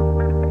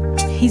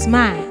 he's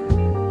mine.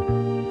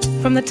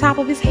 From the top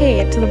of his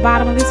head to the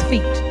bottom of his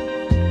feet,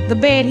 the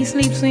bed he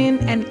sleeps in,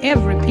 and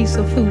every piece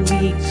of food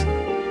he eats.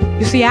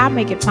 You see, I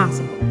make it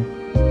possible.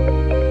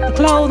 The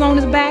clothes on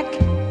his back,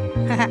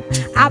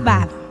 I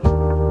buy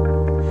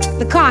them.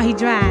 The car he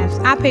drives,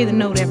 I pay the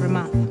note every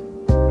month.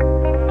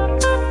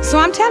 So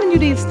I'm telling you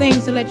these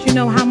things to let you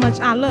know how much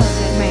I love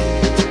that man.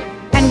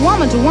 And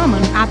woman to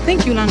woman, I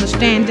think you'll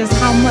understand just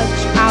how much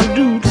I'll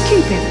do to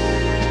keep him.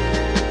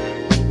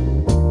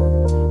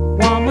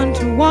 Woman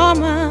to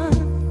woman,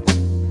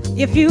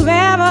 if you've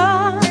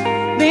ever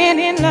been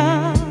in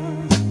love,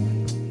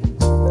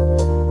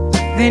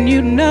 then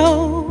you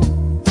know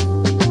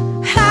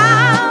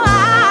how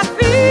I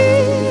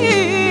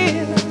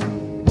feel.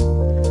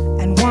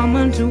 And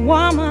woman to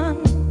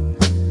woman,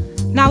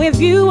 now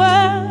if you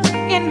were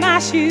in my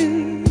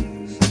shoes,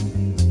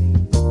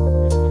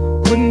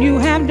 wouldn't you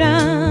have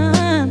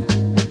done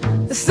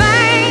the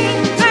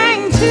same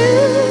thing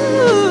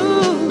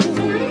too?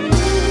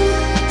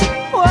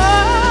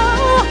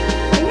 Whoa,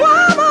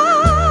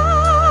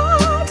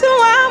 woman to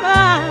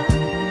woman,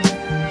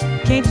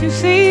 can't you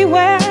see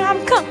where I'm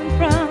coming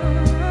from?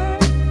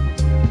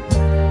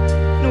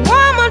 And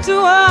woman to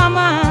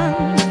woman,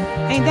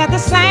 ain't that the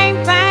same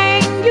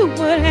thing you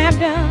would have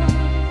done?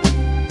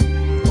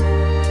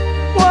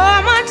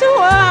 Woman to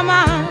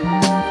woman,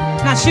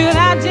 now should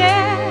I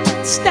just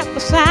step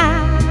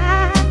aside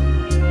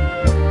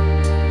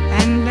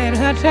and let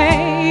her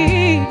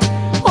take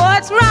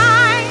what's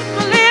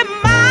rightfully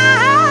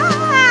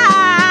mine?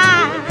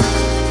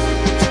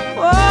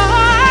 Oh,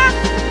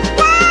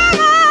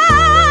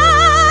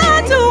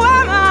 woman to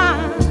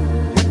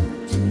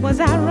woman, was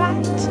I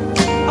right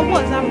or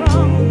was I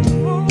wrong?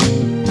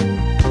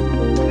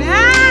 I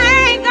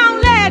ain't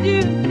gonna let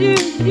you.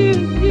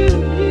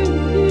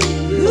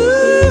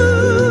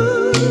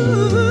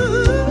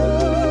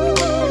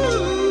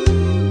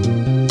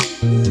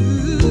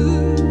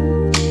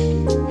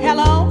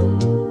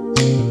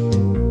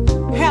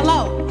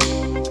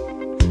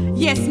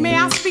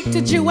 To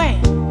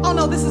Joanne. Oh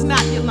no, this is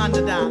not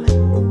Yolanda, darling.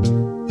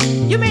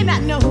 You may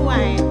not know who I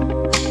am,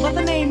 but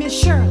the name is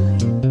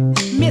Shirley,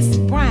 Miss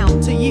Brown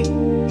to you.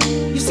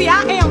 You see,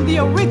 I am the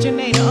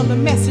originator of the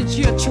message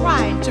you're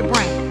trying to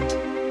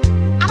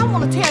bring. I don't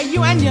want to tell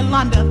you and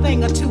Yolanda a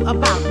thing or two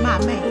about my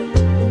man.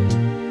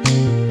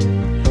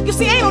 You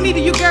see, ain't no need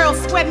of you girls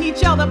sweating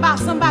each other about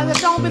somebody that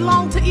don't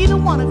belong to either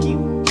one of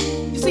you.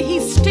 You see,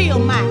 he's still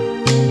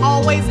mine.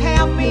 Always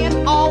have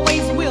been,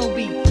 always will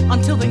be,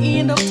 until the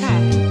end of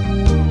time.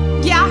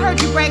 Yeah, I heard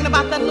you bragging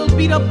about that little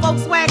beat-up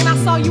Volkswagen I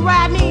saw you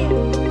riding in.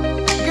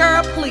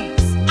 Girl, please,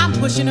 I'm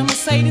pushing a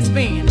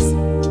Mercedes-Benz.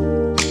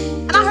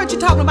 And I heard you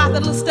talking about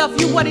that little stuff,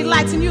 you what he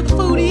likes and you the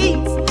food he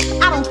eats.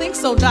 I don't think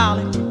so,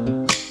 darling.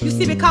 You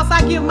see, because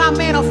I give my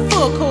man a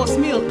full-course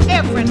meal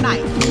every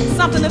night.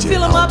 Something to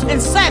fill him up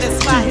and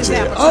satisfy his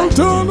appetite.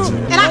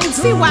 And I can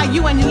see why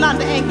you and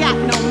Yolanda ain't got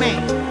no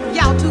man.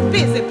 Y'all too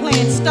busy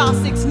playing Star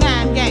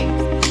 6-9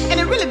 games. And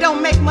it really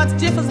don't make much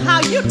difference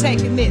how you're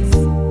taking this.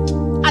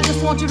 I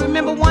just want you to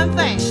remember one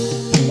thing.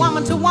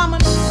 Woman to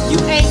woman, you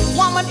ain't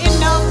woman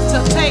enough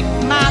to take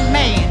my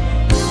man.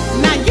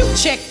 Now you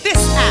check this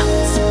out.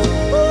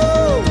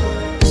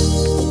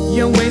 Ooh,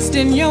 you're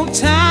wasting your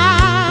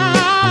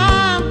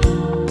time.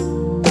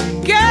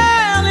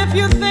 Girl, if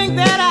you think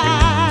that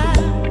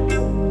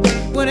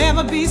I would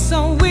ever be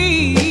so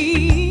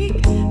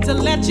weak to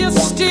let you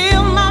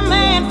steal my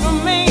man from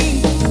me.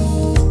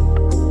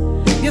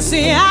 You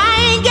see, I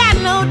ain't got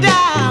no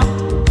doubt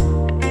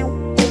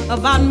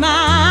about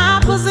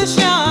my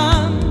position.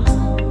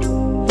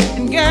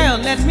 And girl,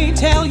 let me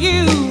tell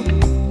you,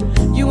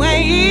 you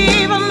ain't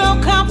even no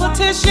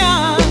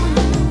competition.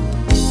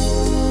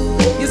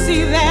 You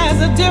see,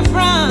 there's a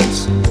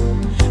difference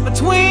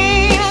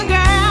between a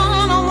girl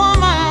and a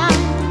woman.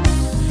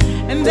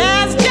 And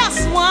there's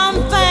just one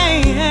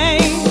thing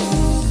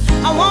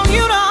I want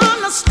you to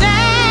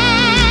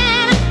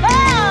understand.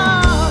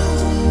 Oh,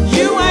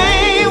 you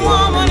ain't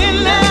woman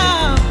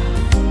enough.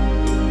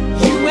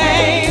 You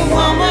ain't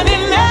woman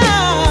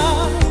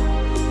enough.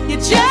 You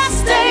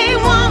just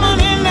ain't woman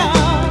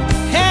enough.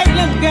 Hey,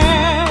 little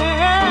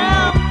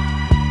girl,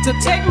 to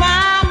take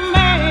my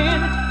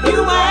man. You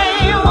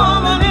ain't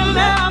woman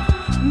enough.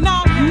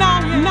 No, no,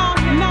 no,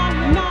 no,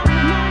 no, no,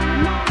 no,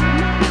 no.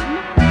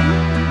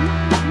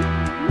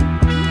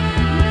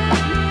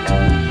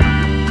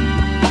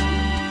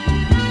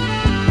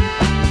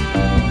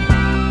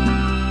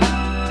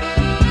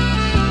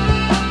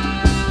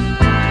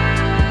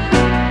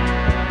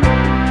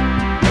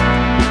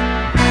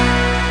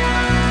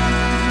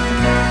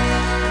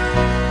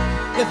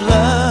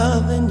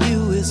 loving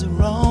you is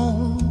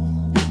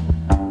wrong,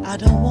 I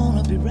don't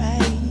wanna be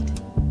right.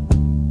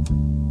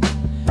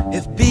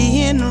 If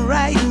being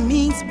right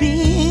means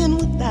being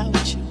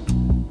without you,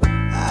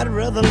 I'd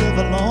rather live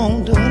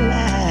alone to a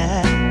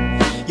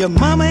lie. Your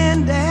mama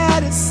and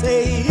daddy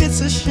say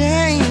it's a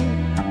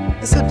shame,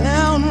 it's a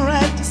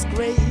downright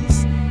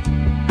disgrace.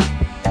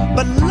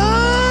 But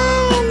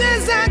long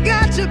as I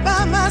got you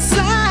by my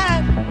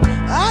side,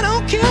 I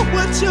don't care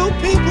what your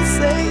people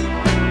say.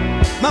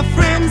 My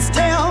friends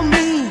tell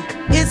me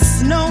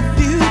it's no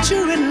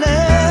future in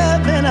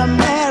love and a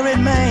married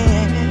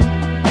man.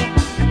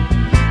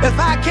 If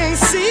I can't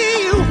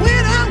see you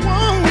when I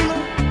want,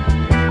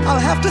 I'll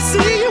have to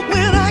see you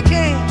when I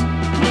can.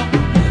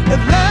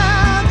 If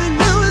loving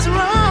you is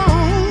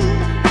wrong,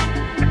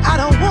 I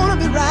don't wanna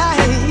be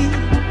right.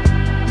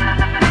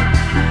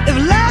 If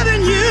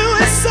loving you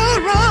is so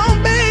wrong,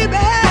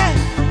 baby,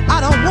 I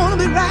don't wanna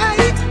be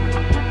right.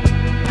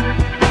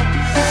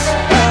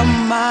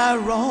 Am I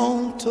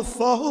wrong to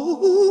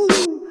fall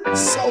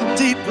so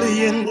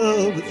deeply in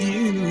love with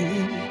you?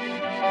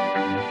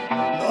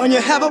 Knowing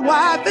you have a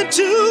wife and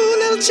two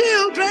little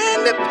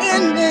children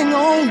depending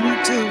on you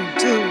too.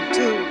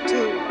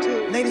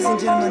 Ladies and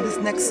gentlemen, this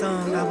next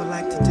song I would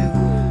like to do,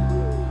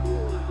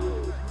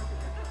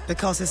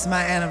 because it's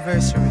my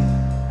anniversary,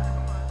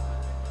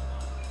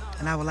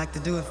 and I would like to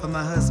do it for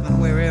my husband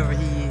wherever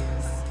he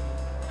is.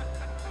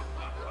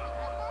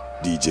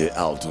 DJ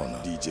Alton.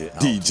 DJ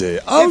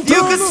Alton. If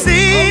you could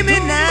see me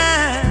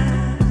now,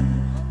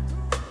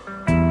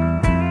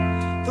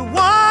 the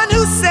one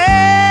who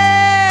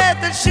said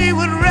that she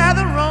would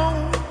rather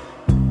roam,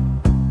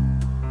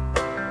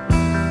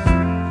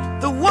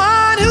 the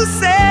one who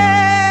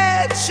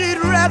said she'd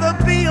rather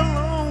be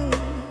alone.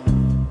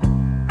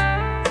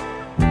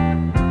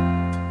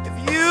 If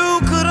you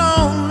could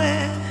only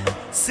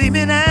see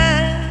me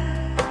now,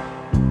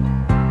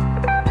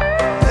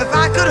 if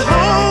I could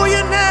hold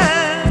you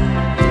now,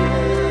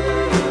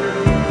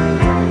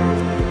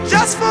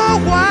 just for a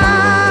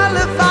while,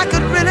 if I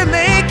could really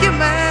make you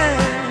mine,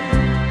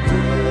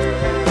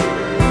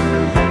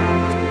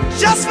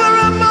 just for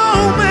a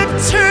moment,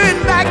 turn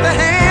back the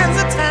hands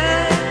of time.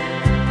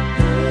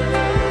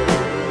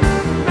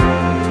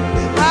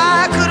 If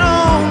I could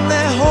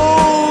only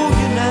hold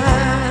you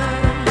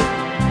now,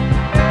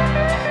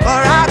 for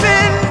I've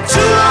been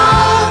too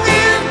long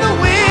in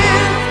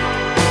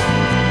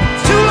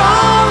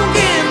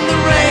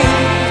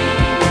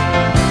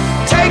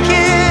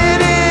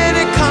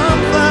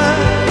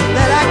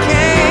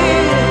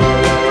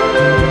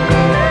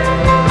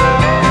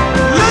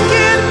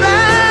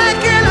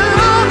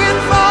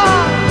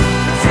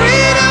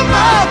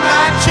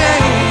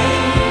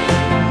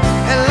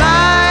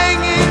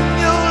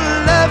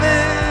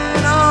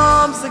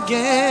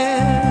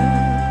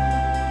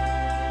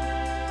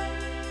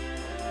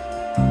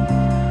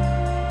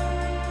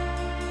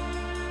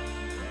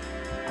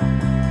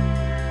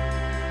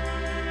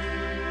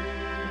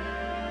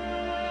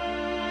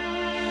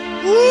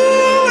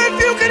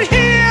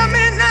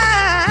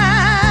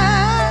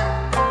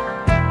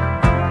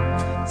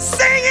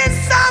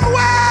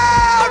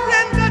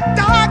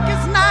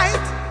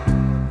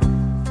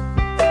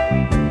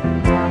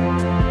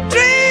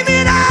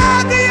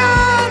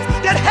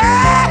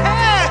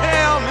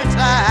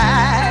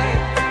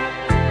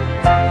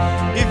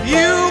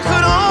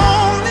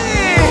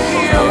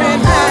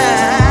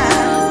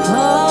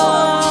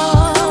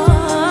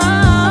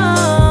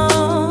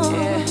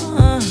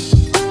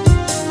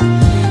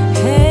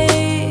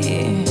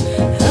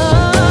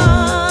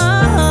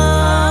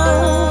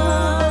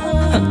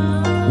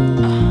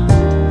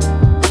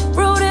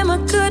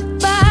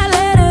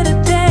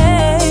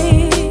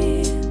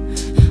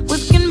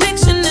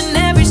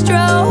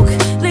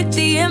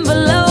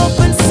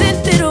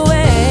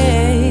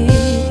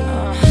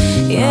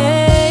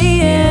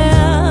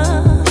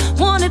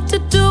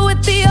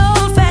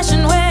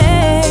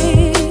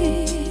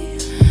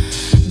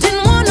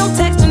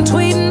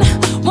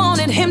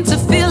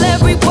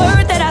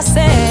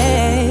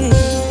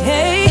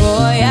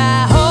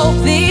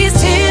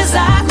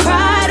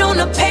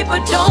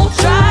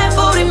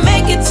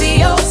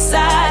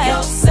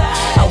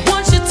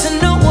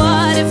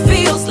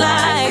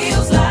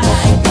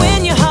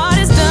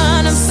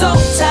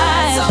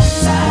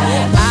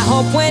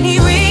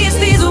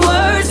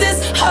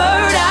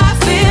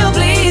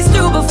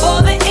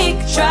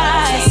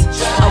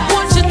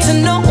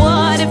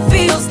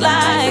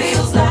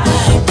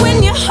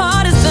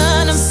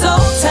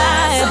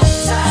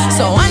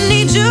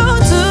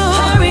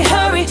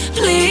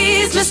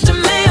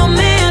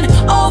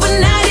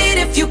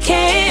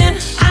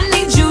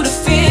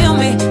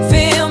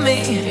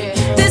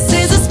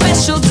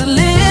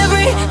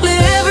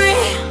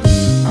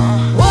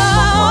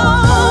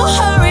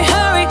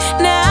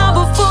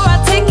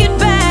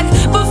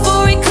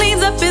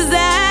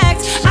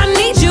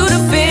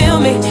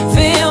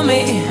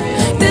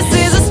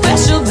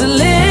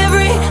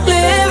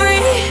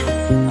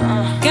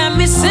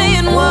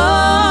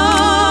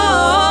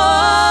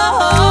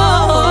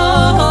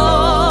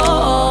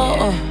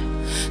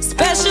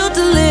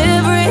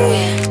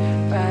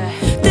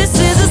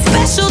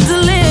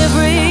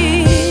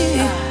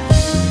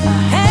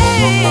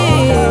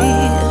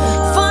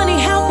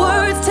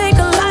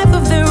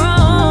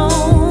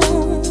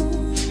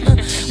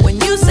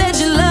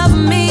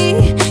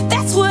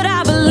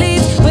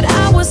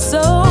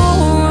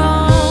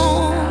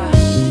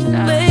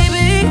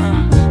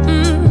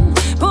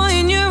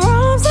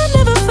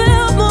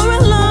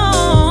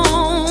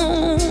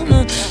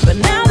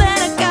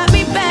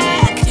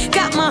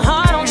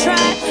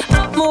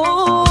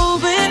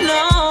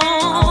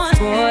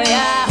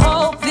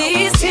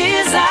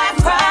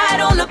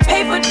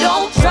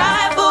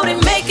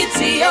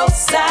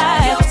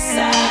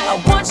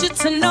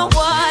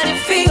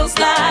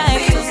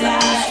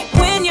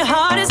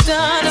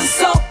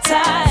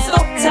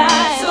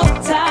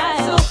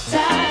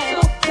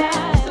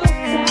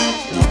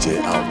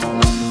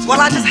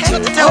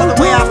wanted to tell her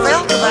the way I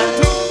felt about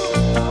it.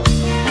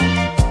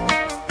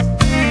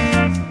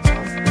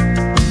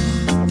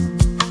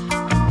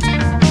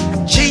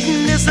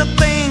 Cheating is a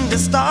thing that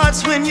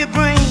starts when you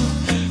bring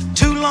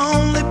two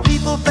lonely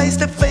people face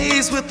to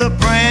face with a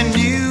brand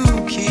new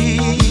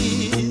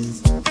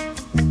kiss.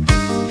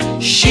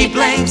 She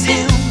blames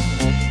him,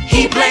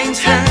 he blames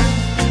her,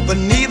 but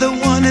neither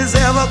one is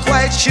ever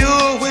quite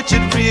sure which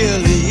it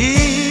really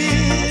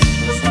is.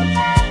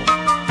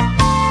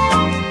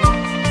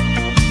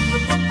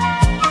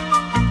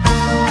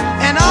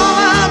 And all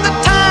of the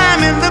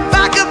time in the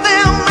back of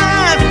their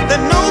mind, they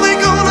know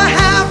they're gonna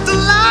have to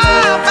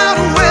lie about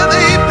where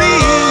they've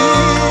been.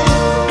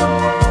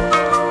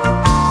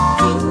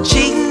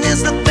 Cheating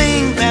is the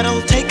thing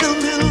that'll take a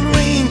little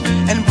ring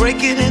and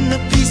break it into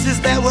pieces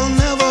that will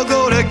never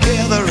go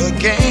together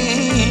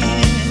again.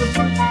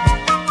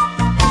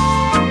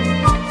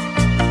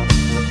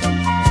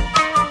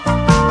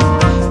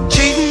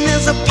 Cheating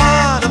is a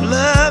part of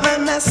love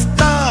and that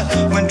start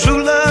when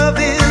true love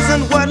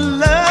isn't what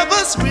love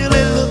was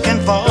really looking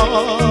for.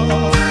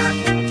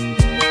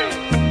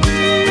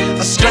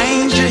 A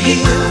stranger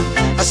here,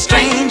 a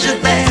stranger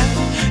there,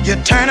 you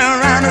turn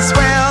around and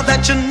swear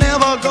that you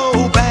never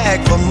go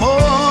back for more.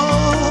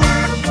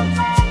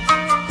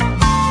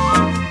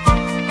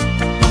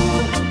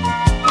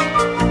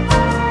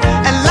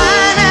 And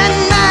lying at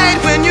night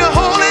when you're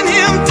holding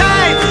him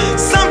tight,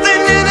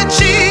 something in a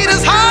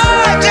cheater's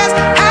heart just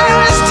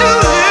has to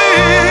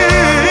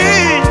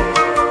hurt.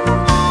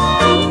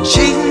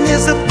 Cheating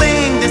is a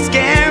thing that's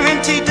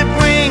guaranteed to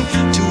bring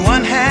two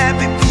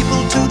unhappy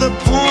people to the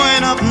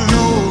point of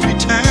no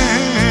return.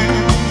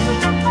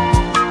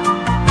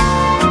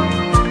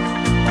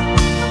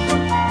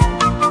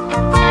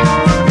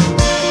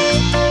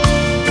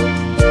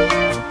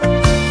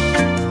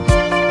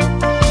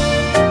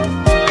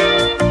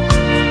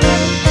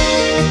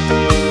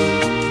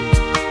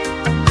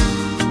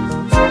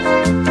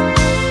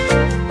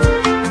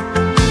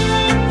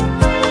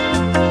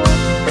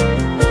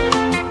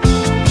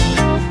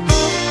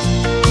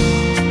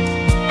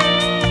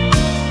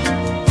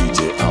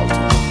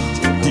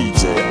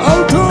 DJ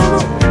Alton.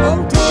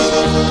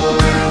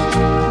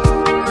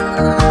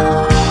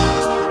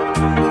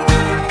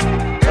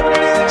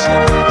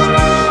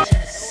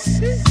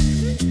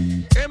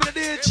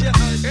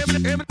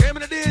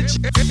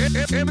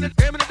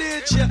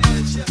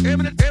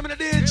 Eminem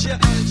did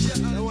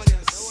ya.